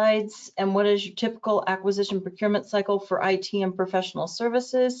set-asides, and what is your typical acquisition procurement cycle for IT and professional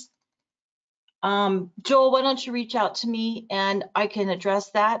services? Joel, why don't you reach out to me and I can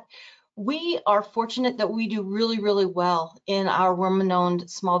address that. We are fortunate that we do really, really well in our women-owned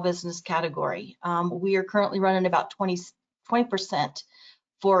small business category. We are currently running about 20%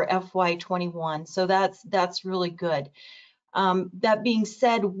 for FY21, so that's really good. That being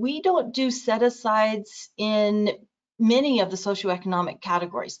said, we don't do set-asides in many of the socioeconomic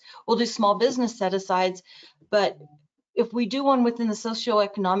categories. We'll do small business set-asides, but if we do one within the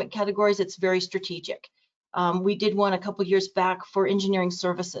socioeconomic categories, it's very strategic. We did one a couple years back for engineering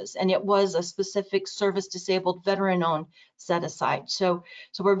services, and it was a specific service-disabled veteran-owned set-aside. So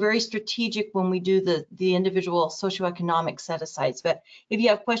we're very strategic when we do the individual socioeconomic set-asides. But if you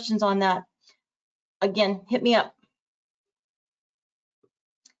have questions on that, again, hit me up.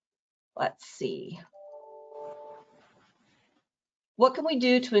 Let's see. What can we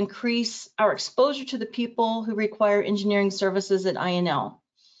do to increase our exposure to the people who require engineering services at INL?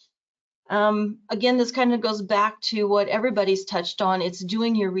 Again, this kind of goes back to what everybody's touched on. It's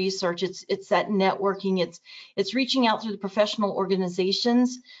doing your research. It's that networking. It's reaching out through the professional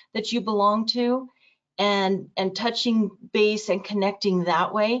organizations that you belong to, and touching base and connecting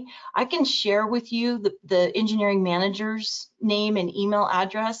that way. I can share with you the engineering manager's name and email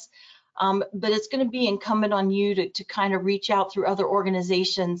address, but it's going to be incumbent on you to kind of reach out through other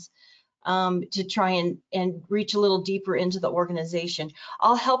organizations to try and reach a little deeper into the organization.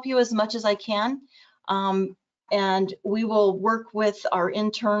 I'll help you as much as I can. and we will work with our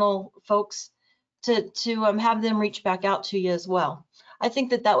internal folks to have them reach back out to you as well. I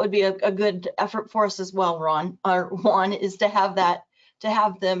think that would be a good effort for us as well, Ron, or Juan, is to have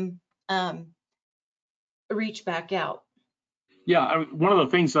them reach back out. Yeah, one of the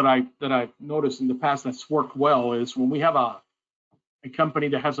things that I've noticed in the past that's worked well is when we have a company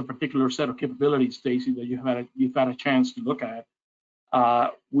that has a particular set of capabilities, Stacy, that you've had a chance to look at,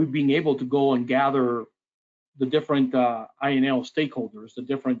 we've been able to go and gather the different INL stakeholders, the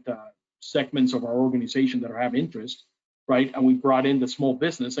different segments of our organization that have interest, right? And we brought in the small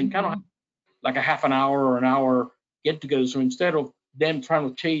business and kind of like a half an hour or an hour get together. So instead of them trying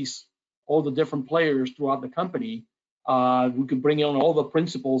to chase all the different players throughout the company, we could bring in all the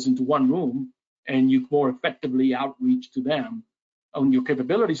principals into one room, and you more effectively outreach to them on your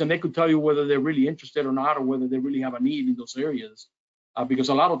capabilities, and they could tell you whether they're really interested or not, or whether they really have a need in those areas. Because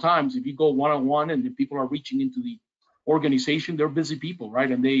a lot of times, if you go one-on-one and the people are reaching into the organization, they're busy people, right?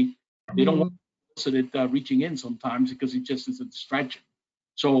 And they don't want to reaching in sometimes because it just is a distraction.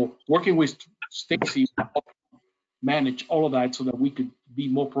 So working with Stacy manage all of that so that we could be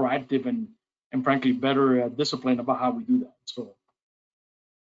more proactive and frankly better disciplined about how we do that. So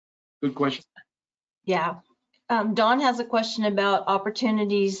good question. Yeah. Dawn has a question about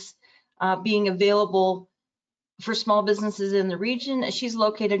opportunities being available for small businesses in the region. She's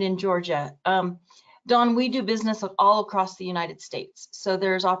located in Georgia. Dawn, we do business all across the United States. So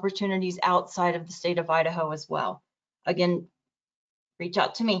there's opportunities outside of the state of Idaho as well. Again, reach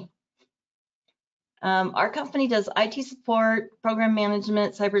out to me. Our company does IT support, program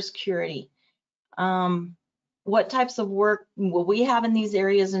management, cybersecurity. What types of work will we have in these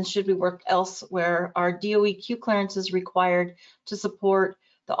areas, and should we work elsewhere? Our DOE clearance is required to support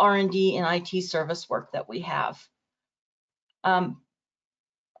the R&D and IT service work that we have.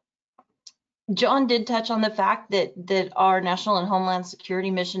 John did touch on the fact that our national and homeland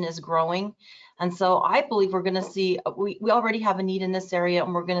security mission is growing. And so I believe we're going to see, we already have a need in this area,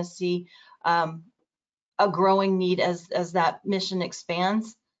 and we're going to see a growing need as that mission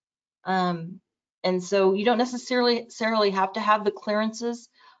expands. And so you don't necessarily have to have the clearances,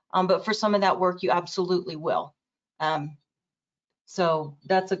 but for some of that work, you absolutely will. So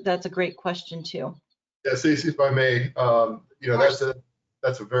that's a great question too. Yeah, Stacey, if I may,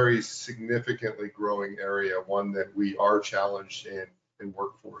 that's a very significantly growing area, one that we are challenged in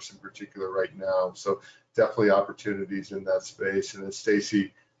workforce in particular right now. So definitely opportunities in that space. And as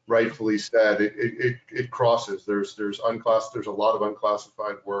Stacey rightfully said, it crosses. There's a lot of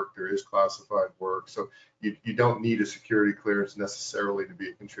unclassified work. There is classified work. So you don't need a security clearance necessarily to be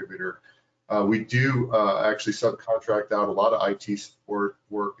a contributor. We do actually subcontract out a lot of IT support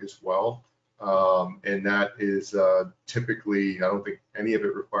work as well. And that is typically, I don't think any of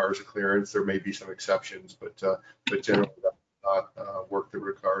it requires a clearance. There may be some exceptions, but generally that's not work that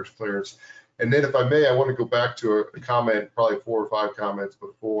requires clearance. And then if I may, I want to go back to a comment, probably 4 or 5 comments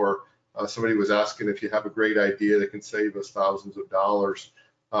before. Somebody was asking if you have a great idea that can save us thousands of dollars,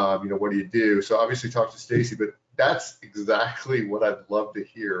 what do you do? So obviously talk to Stacy, but that's exactly what I'd love to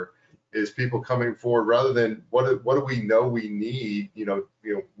hear, is people coming forward rather than what do we know we need,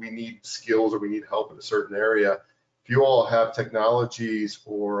 we need skills or we need help in a certain area. If you all have technologies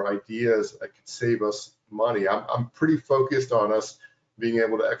or ideas that could save us money, I'm pretty focused on us being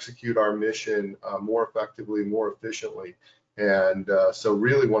able to execute our mission more effectively, more efficiently. And so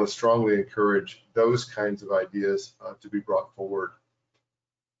really want to strongly encourage those kinds of ideas to be brought forward.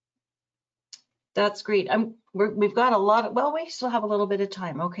 That's great. We've got a lot of, well, we still have a little bit of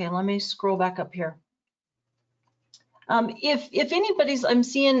time. Okay, let me scroll back up here. If anybody's, I'm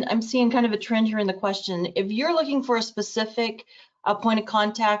seeing kind of a trend here in the question. If you're looking for a specific point of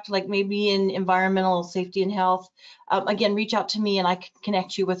contact, like maybe in environmental safety and health, again, reach out to me and I can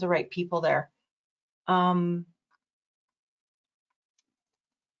connect you with the right people there.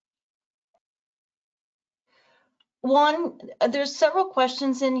 One, there's several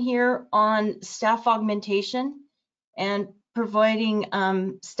questions in here on staff augmentation and providing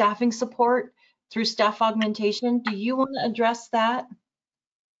staffing support through staff augmentation. Do you want to address that?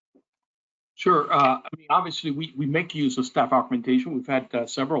 Sure. I mean, obviously, we make use of staff augmentation. We've had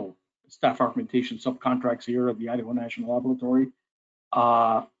several staff augmentation subcontracts here at the Idaho National Laboratory.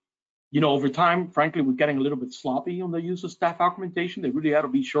 Over time, frankly, we're getting a little bit sloppy on the use of staff augmentation. They really ought to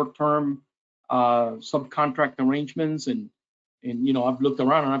be short-term subcontract arrangements. And I've looked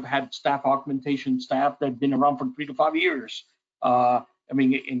around and I've had staff augmentation staff that have been around for 3 to 5 years. And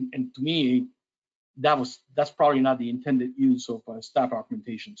to me, that's probably not the intended use of staff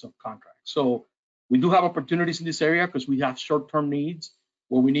augmentation subcontract. So we do have opportunities in this area because we have short-term needs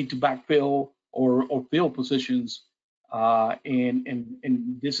where we need to backfill or field positions.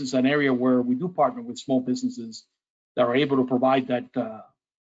 And this is an area where we do partner with small businesses that are able to provide that the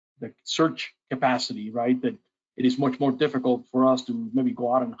search capacity, right? That it is much more difficult for us to maybe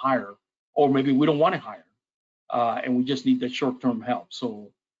go out and hire, or maybe we don't want to hire, and we just need that short-term help.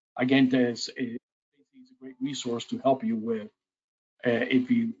 So again, it's a great resource to help you with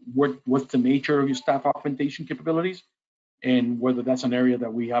what's the nature of your staff augmentation capabilities, and whether that's an area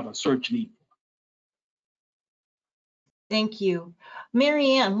that we have a search need. Thank you.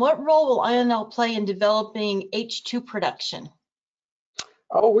 Mary Ann, what role will INL play in developing H2 production?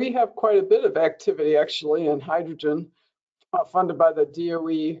 Oh, we have quite a bit of activity actually in hydrogen, funded by the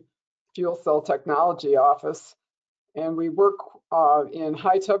DOE Fuel Cell Technology Office. And we work in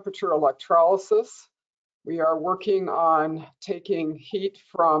high temperature electrolysis. We are working on taking heat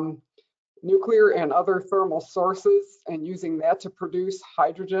from nuclear and other thermal sources and using that to produce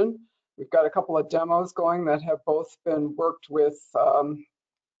hydrogen. We've got a couple of demos going that have both been worked with,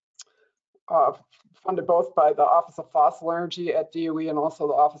 funded both by the Office of Fossil Energy at DOE and also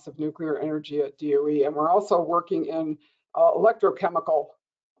the Office of Nuclear Energy at DOE. And we're also working in electrochemical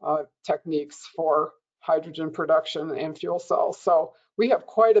techniques for hydrogen production and fuel cells. So we have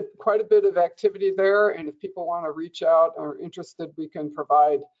quite a bit of activity there. And if people want to reach out or are interested, we can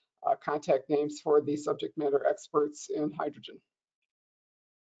provide contact names for the subject matter experts in hydrogen.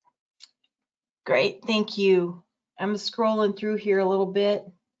 Great, thank you. I'm scrolling through here a little bit.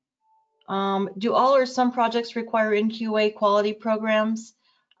 Do all or some projects require NQA quality programs?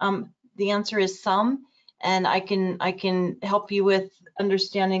 The answer is some, and I can help you with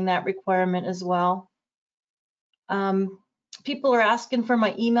understanding that requirement as well. People are asking for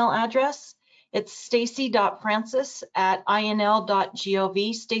my email address. It's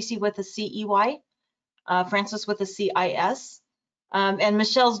stacy.francis@inl.gov, Stacy with a CEY, Francis with a CIS. And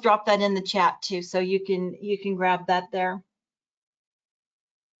Michelle's dropped that in the chat too, so you can grab that there.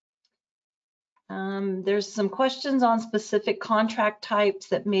 There's some questions on specific contract types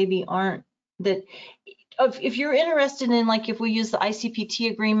that maybe aren't, that if you're interested in, like if we use the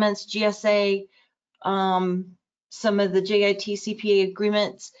ICPT agreements, GSA, some of the JIT CPA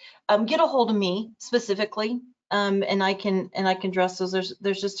agreements, get a hold of me specifically, and I can address those.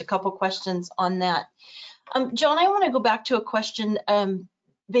 There's just a couple questions on that. John, I want to go back to a question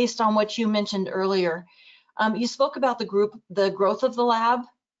based on what you mentioned earlier. You spoke about the growth of the lab.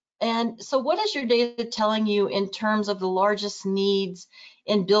 And so what is your data telling you in terms of the largest needs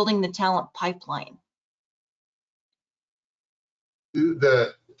in building the talent pipeline?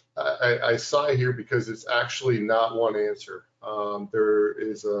 I sigh here because it's actually not one answer. There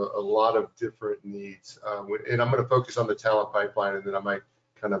is a lot of different needs. And I'm going to focus on the talent pipeline, and then I might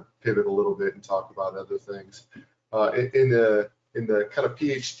kind of pivot a little bit and talk about other things. In the kind of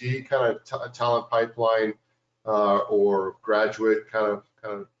PhD kind of talent pipeline or graduate kind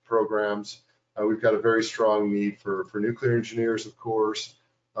of programs, we've got a very strong need for nuclear engineers, of course,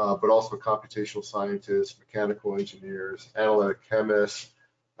 but also computational scientists, mechanical engineers, analytic chemists,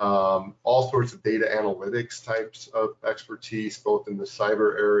 all sorts of data analytics types of expertise, both in the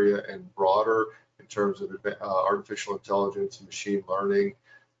cyber area and broader in terms of artificial intelligence and machine learning.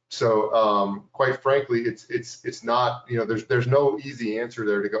 So quite frankly, it's not, you know, there's no easy answer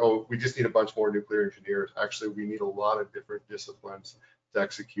there to go, oh, we just need a bunch more nuclear engineers. Actually, we need a lot of different disciplines to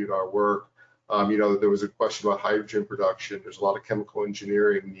execute our work. You know, there was a question about hydrogen production. There's a lot of chemical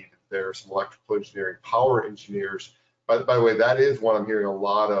engineering needed there, some electrical engineering, power engineers. By the way, that is what I'm hearing a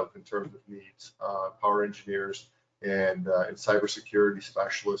lot of in terms of needs, power engineers and cybersecurity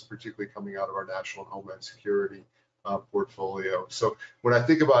specialists, particularly coming out of our national and homeland security portfolio. So when I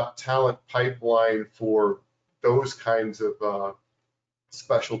think about talent pipeline for those kinds of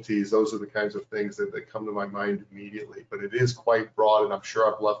specialties, those are the kinds of things that come to my mind immediately. But it is quite broad, and I'm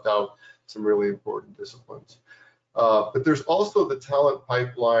sure I've left out some really important disciplines. But there's also the talent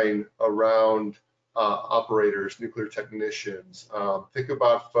pipeline around operators, nuclear technicians. Think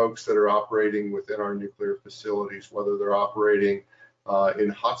about folks that are operating within our nuclear facilities, whether they're operating in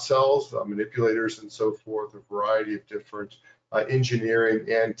hot cells, manipulators, and so forth, a variety of different engineering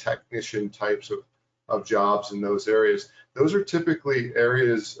and technician types of jobs in those areas. Those are typically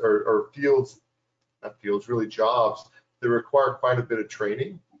areas or fields, not fields, really jobs that require quite a bit of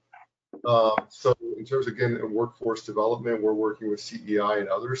training. So in terms of, again, workforce development, we're working with CEI and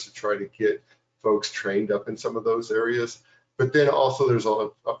others to try to get folks trained up in some of those areas. But then also there's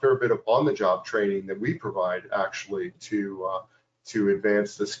a fair bit of on-the-job training that we provide actually to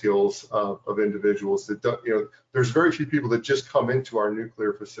advance the skills of individuals that don't, you know, there's very few people that just come into our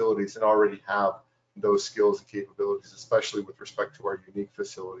nuclear facilities and already have those skills and capabilities, especially with respect to our unique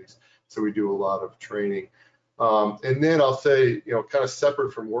facilities. So we do a lot of training. And then I'll say, kind of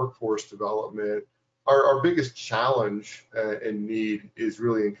separate from workforce development, our biggest challenge and need is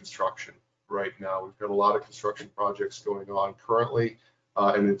really in construction right now. We've got a lot of construction projects going on currently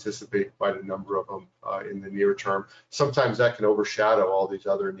and anticipate quite a number of them in the near term. Sometimes that can overshadow all these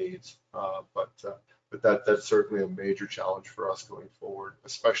other needs, but that's certainly a major challenge for us going forward,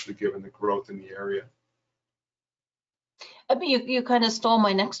 especially given the growth in the area. I mean, you kind of stole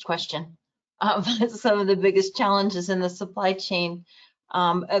my next question. Some of the biggest challenges in the supply chain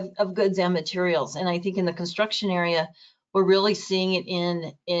of goods and materials. And I think in the construction area, we're really seeing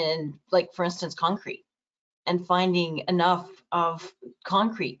it in like, for instance, concrete, and finding enough of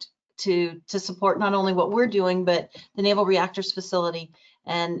concrete to support not only what we're doing, but the Naval Reactors Facility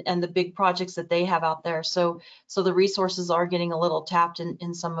and the big projects that they have out there. So the resources are getting a little tapped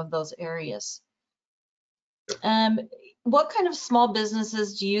in some of those areas. What kind of small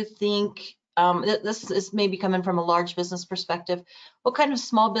businesses do you think, this is maybe coming from a large business perspective, what kind of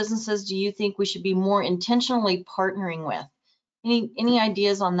small businesses do you think we should be more intentionally partnering with? Any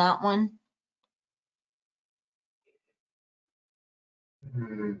ideas on that one?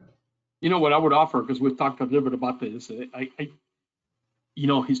 You know what I would offer, because we've talked a little bit about this.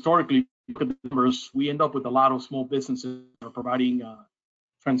 Historically, look at the numbers, we end up with a lot of small businesses that are providing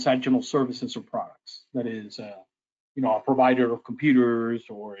transactional services or products. That is, a provider of computers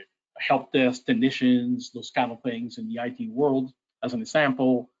or a help desk technicians, those kind of things in the IT world, as an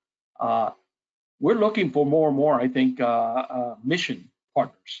example. We're looking for more and more, I think, mission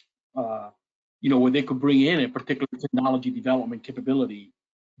partners, where they could bring in a particular technology development capability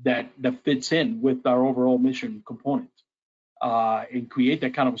that fits in with our overall mission component, and create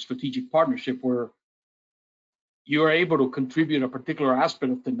that kind of a strategic partnership where you are able to contribute a particular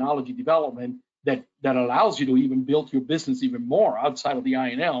aspect of technology development that allows you to even build your business even more outside of the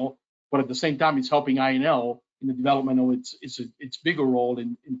INL, but at the same time, it's helping INL in the development of its bigger role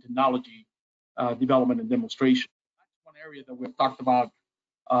in technology development and demonstration. That's one area that we've talked about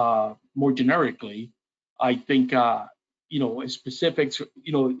more generically. I think specifics,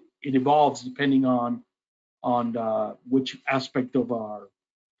 it evolves depending on which aspect of our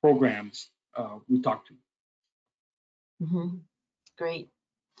programs we talk to. Mm-hmm. Great.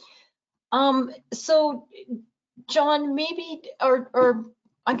 So John, maybe, or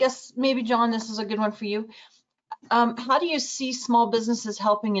I guess maybe John, this is a good one for you. How do you see small businesses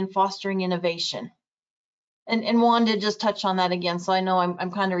helping in fostering innovation? And Wanda just touched on that again, so I know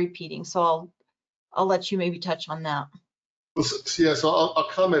I'm kind of repeating, so I'll let you maybe touch on that. So I'll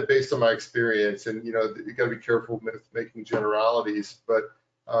comment based on my experience, and you got to be careful with making generalities, but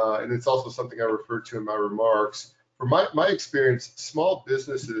and it's also something I referred to in my remarks. From my experience, small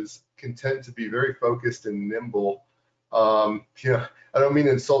businesses can tend to be very focused and nimble. I don't mean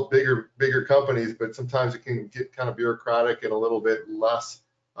to insult bigger companies, but sometimes it can get kind of bureaucratic and a little bit less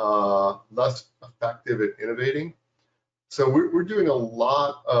effective at innovating. So we're doing a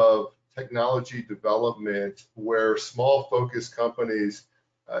lot of technology development where small focused companies,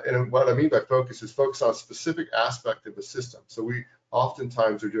 and what I mean by focus is focus on a specific aspect of the system. So we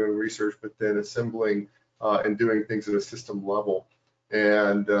oftentimes are doing research, but then assembling and doing things at a system level.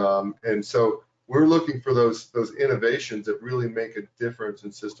 And so we're looking for those innovations that really make a difference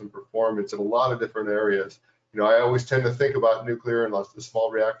in system performance in a lot of different areas. I always tend to think about nuclear and the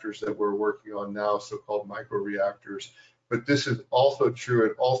small reactors that we're working on now, so-called microreactors. But this is also true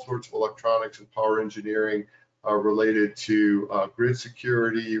in all sorts of electronics and power engineering related to grid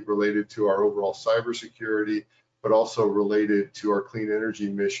security, related to our overall cybersecurity, but also related to our clean energy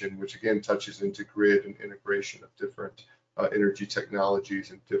mission, which again touches into grid and integration of different energy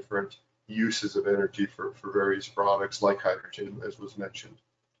technologies and different uses of energy for various products like hydrogen, as was mentioned.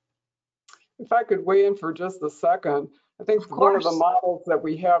 If I could weigh in for just a second, I think one of the models that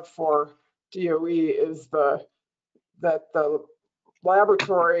we have for DOE is that the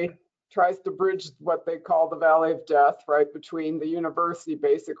laboratory tries to bridge what they call the valley of death, right, between the university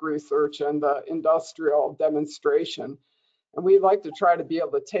basic research and the industrial demonstration. And we'd like to try to be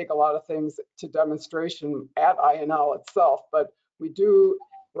able to take a lot of things to demonstration at INL itself, but we do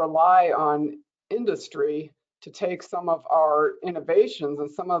rely on industry to take some of our innovations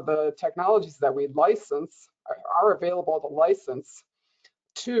and some of the technologies that we license are available to license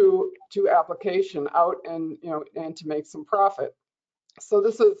to application out and to make some profit. So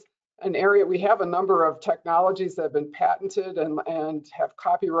this is an area, we have a number of technologies that have been patented and have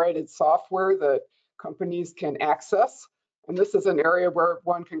copyrighted software that companies can access. And this is an area where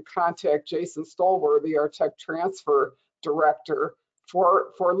one can contact Jason Stolworthy, our tech transfer director,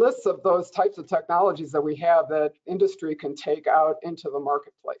 for lists of those types of technologies that we have that industry can take out into the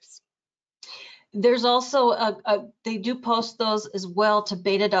marketplace. There's also they do post those as well to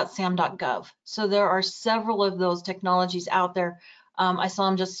beta.sam.gov. So there are several of those technologies out there. I saw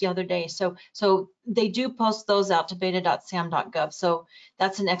them just the other day. So they do post those out to beta.sam.gov. So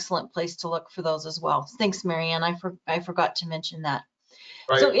that's an excellent place to look for those as well. Thanks, Marianne. I forgot to mention that.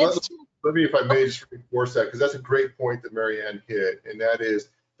 Right. So let me, if I may, just reinforce that, because that's a great point that Marianne hit, and that is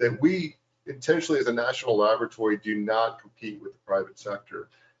that we intentionally, as a national laboratory, do not compete with the private sector.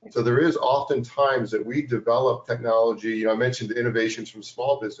 So there is oftentimes that we develop technology. You know, I mentioned the innovations from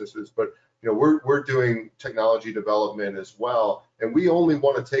small businesses, but you know, we're doing technology development as well, and we only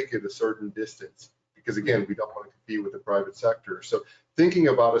want to take it a certain distance because, again, we don't want to compete with the private sector. So thinking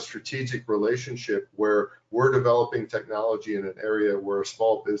about a strategic relationship where we're developing technology in an area where a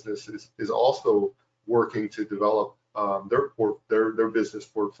small business is also working to develop their business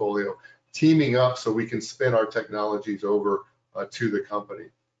portfolio, teaming up so we can spin our technologies over to the company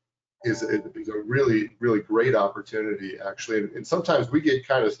is a really, really great opportunity, actually. And sometimes we get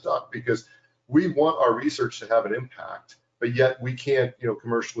kind of stuck because we want our research to have an impact, but yet we can't, you know,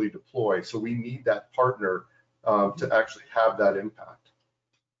 commercially deploy. So we need that partner to actually have that impact.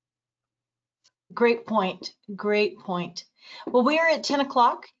 Great point. Great point. Well, we are at 10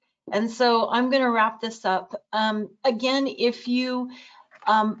 o'clock, and so I'm going to wrap this up. Again, if you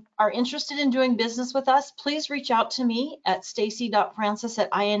are interested in doing business with us, please reach out to me at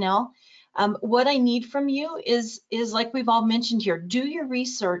stacy.francis@INL. What I need from you is like we've all mentioned here, do your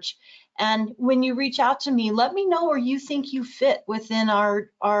research. And when you reach out to me, let me know where you think you fit within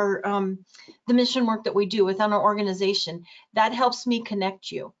the mission work that we do within our organization. That helps me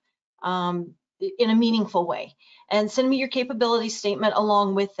connect you in a meaningful way. And send me your capability statement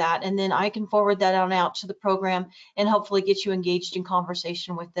along with that, and then I can forward that on out to the program and hopefully get you engaged in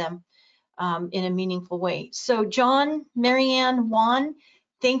conversation with them in a meaningful way. So John, Marianne, Juan,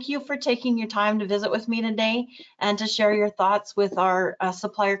 thank you for taking your time to visit with me today and to share your thoughts with our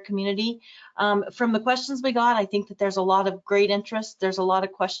supplier community. From the questions we got, I think that there's a lot of great interest. There's a lot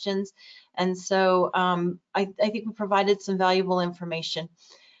of questions. And so I think we provided some valuable information.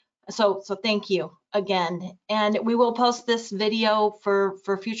 So thank you again. And we will post this video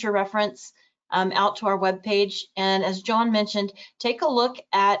for future reference out to our webpage. And as John mentioned, take a look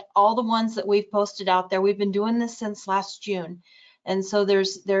at all the ones that we've posted out there. We've been doing this since last June. And so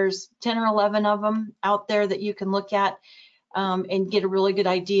there's 10 or 11 of them out there that you can look at and get a really good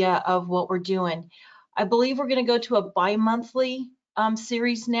idea of what we're doing. I believe we're going to go to a bi-monthly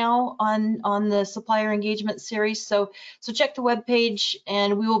series now on the supplier engagement series. So check the webpage,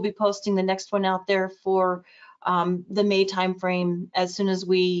 and we will be posting the next one out there for the May timeframe as soon as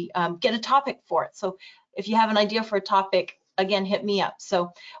we get a topic for it. So if you have an idea for a topic, again, hit me up.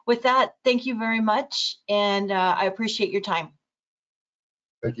 So with that, thank you very much, and I appreciate your time.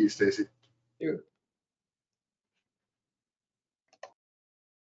 Thank you, Stacy. Thank you.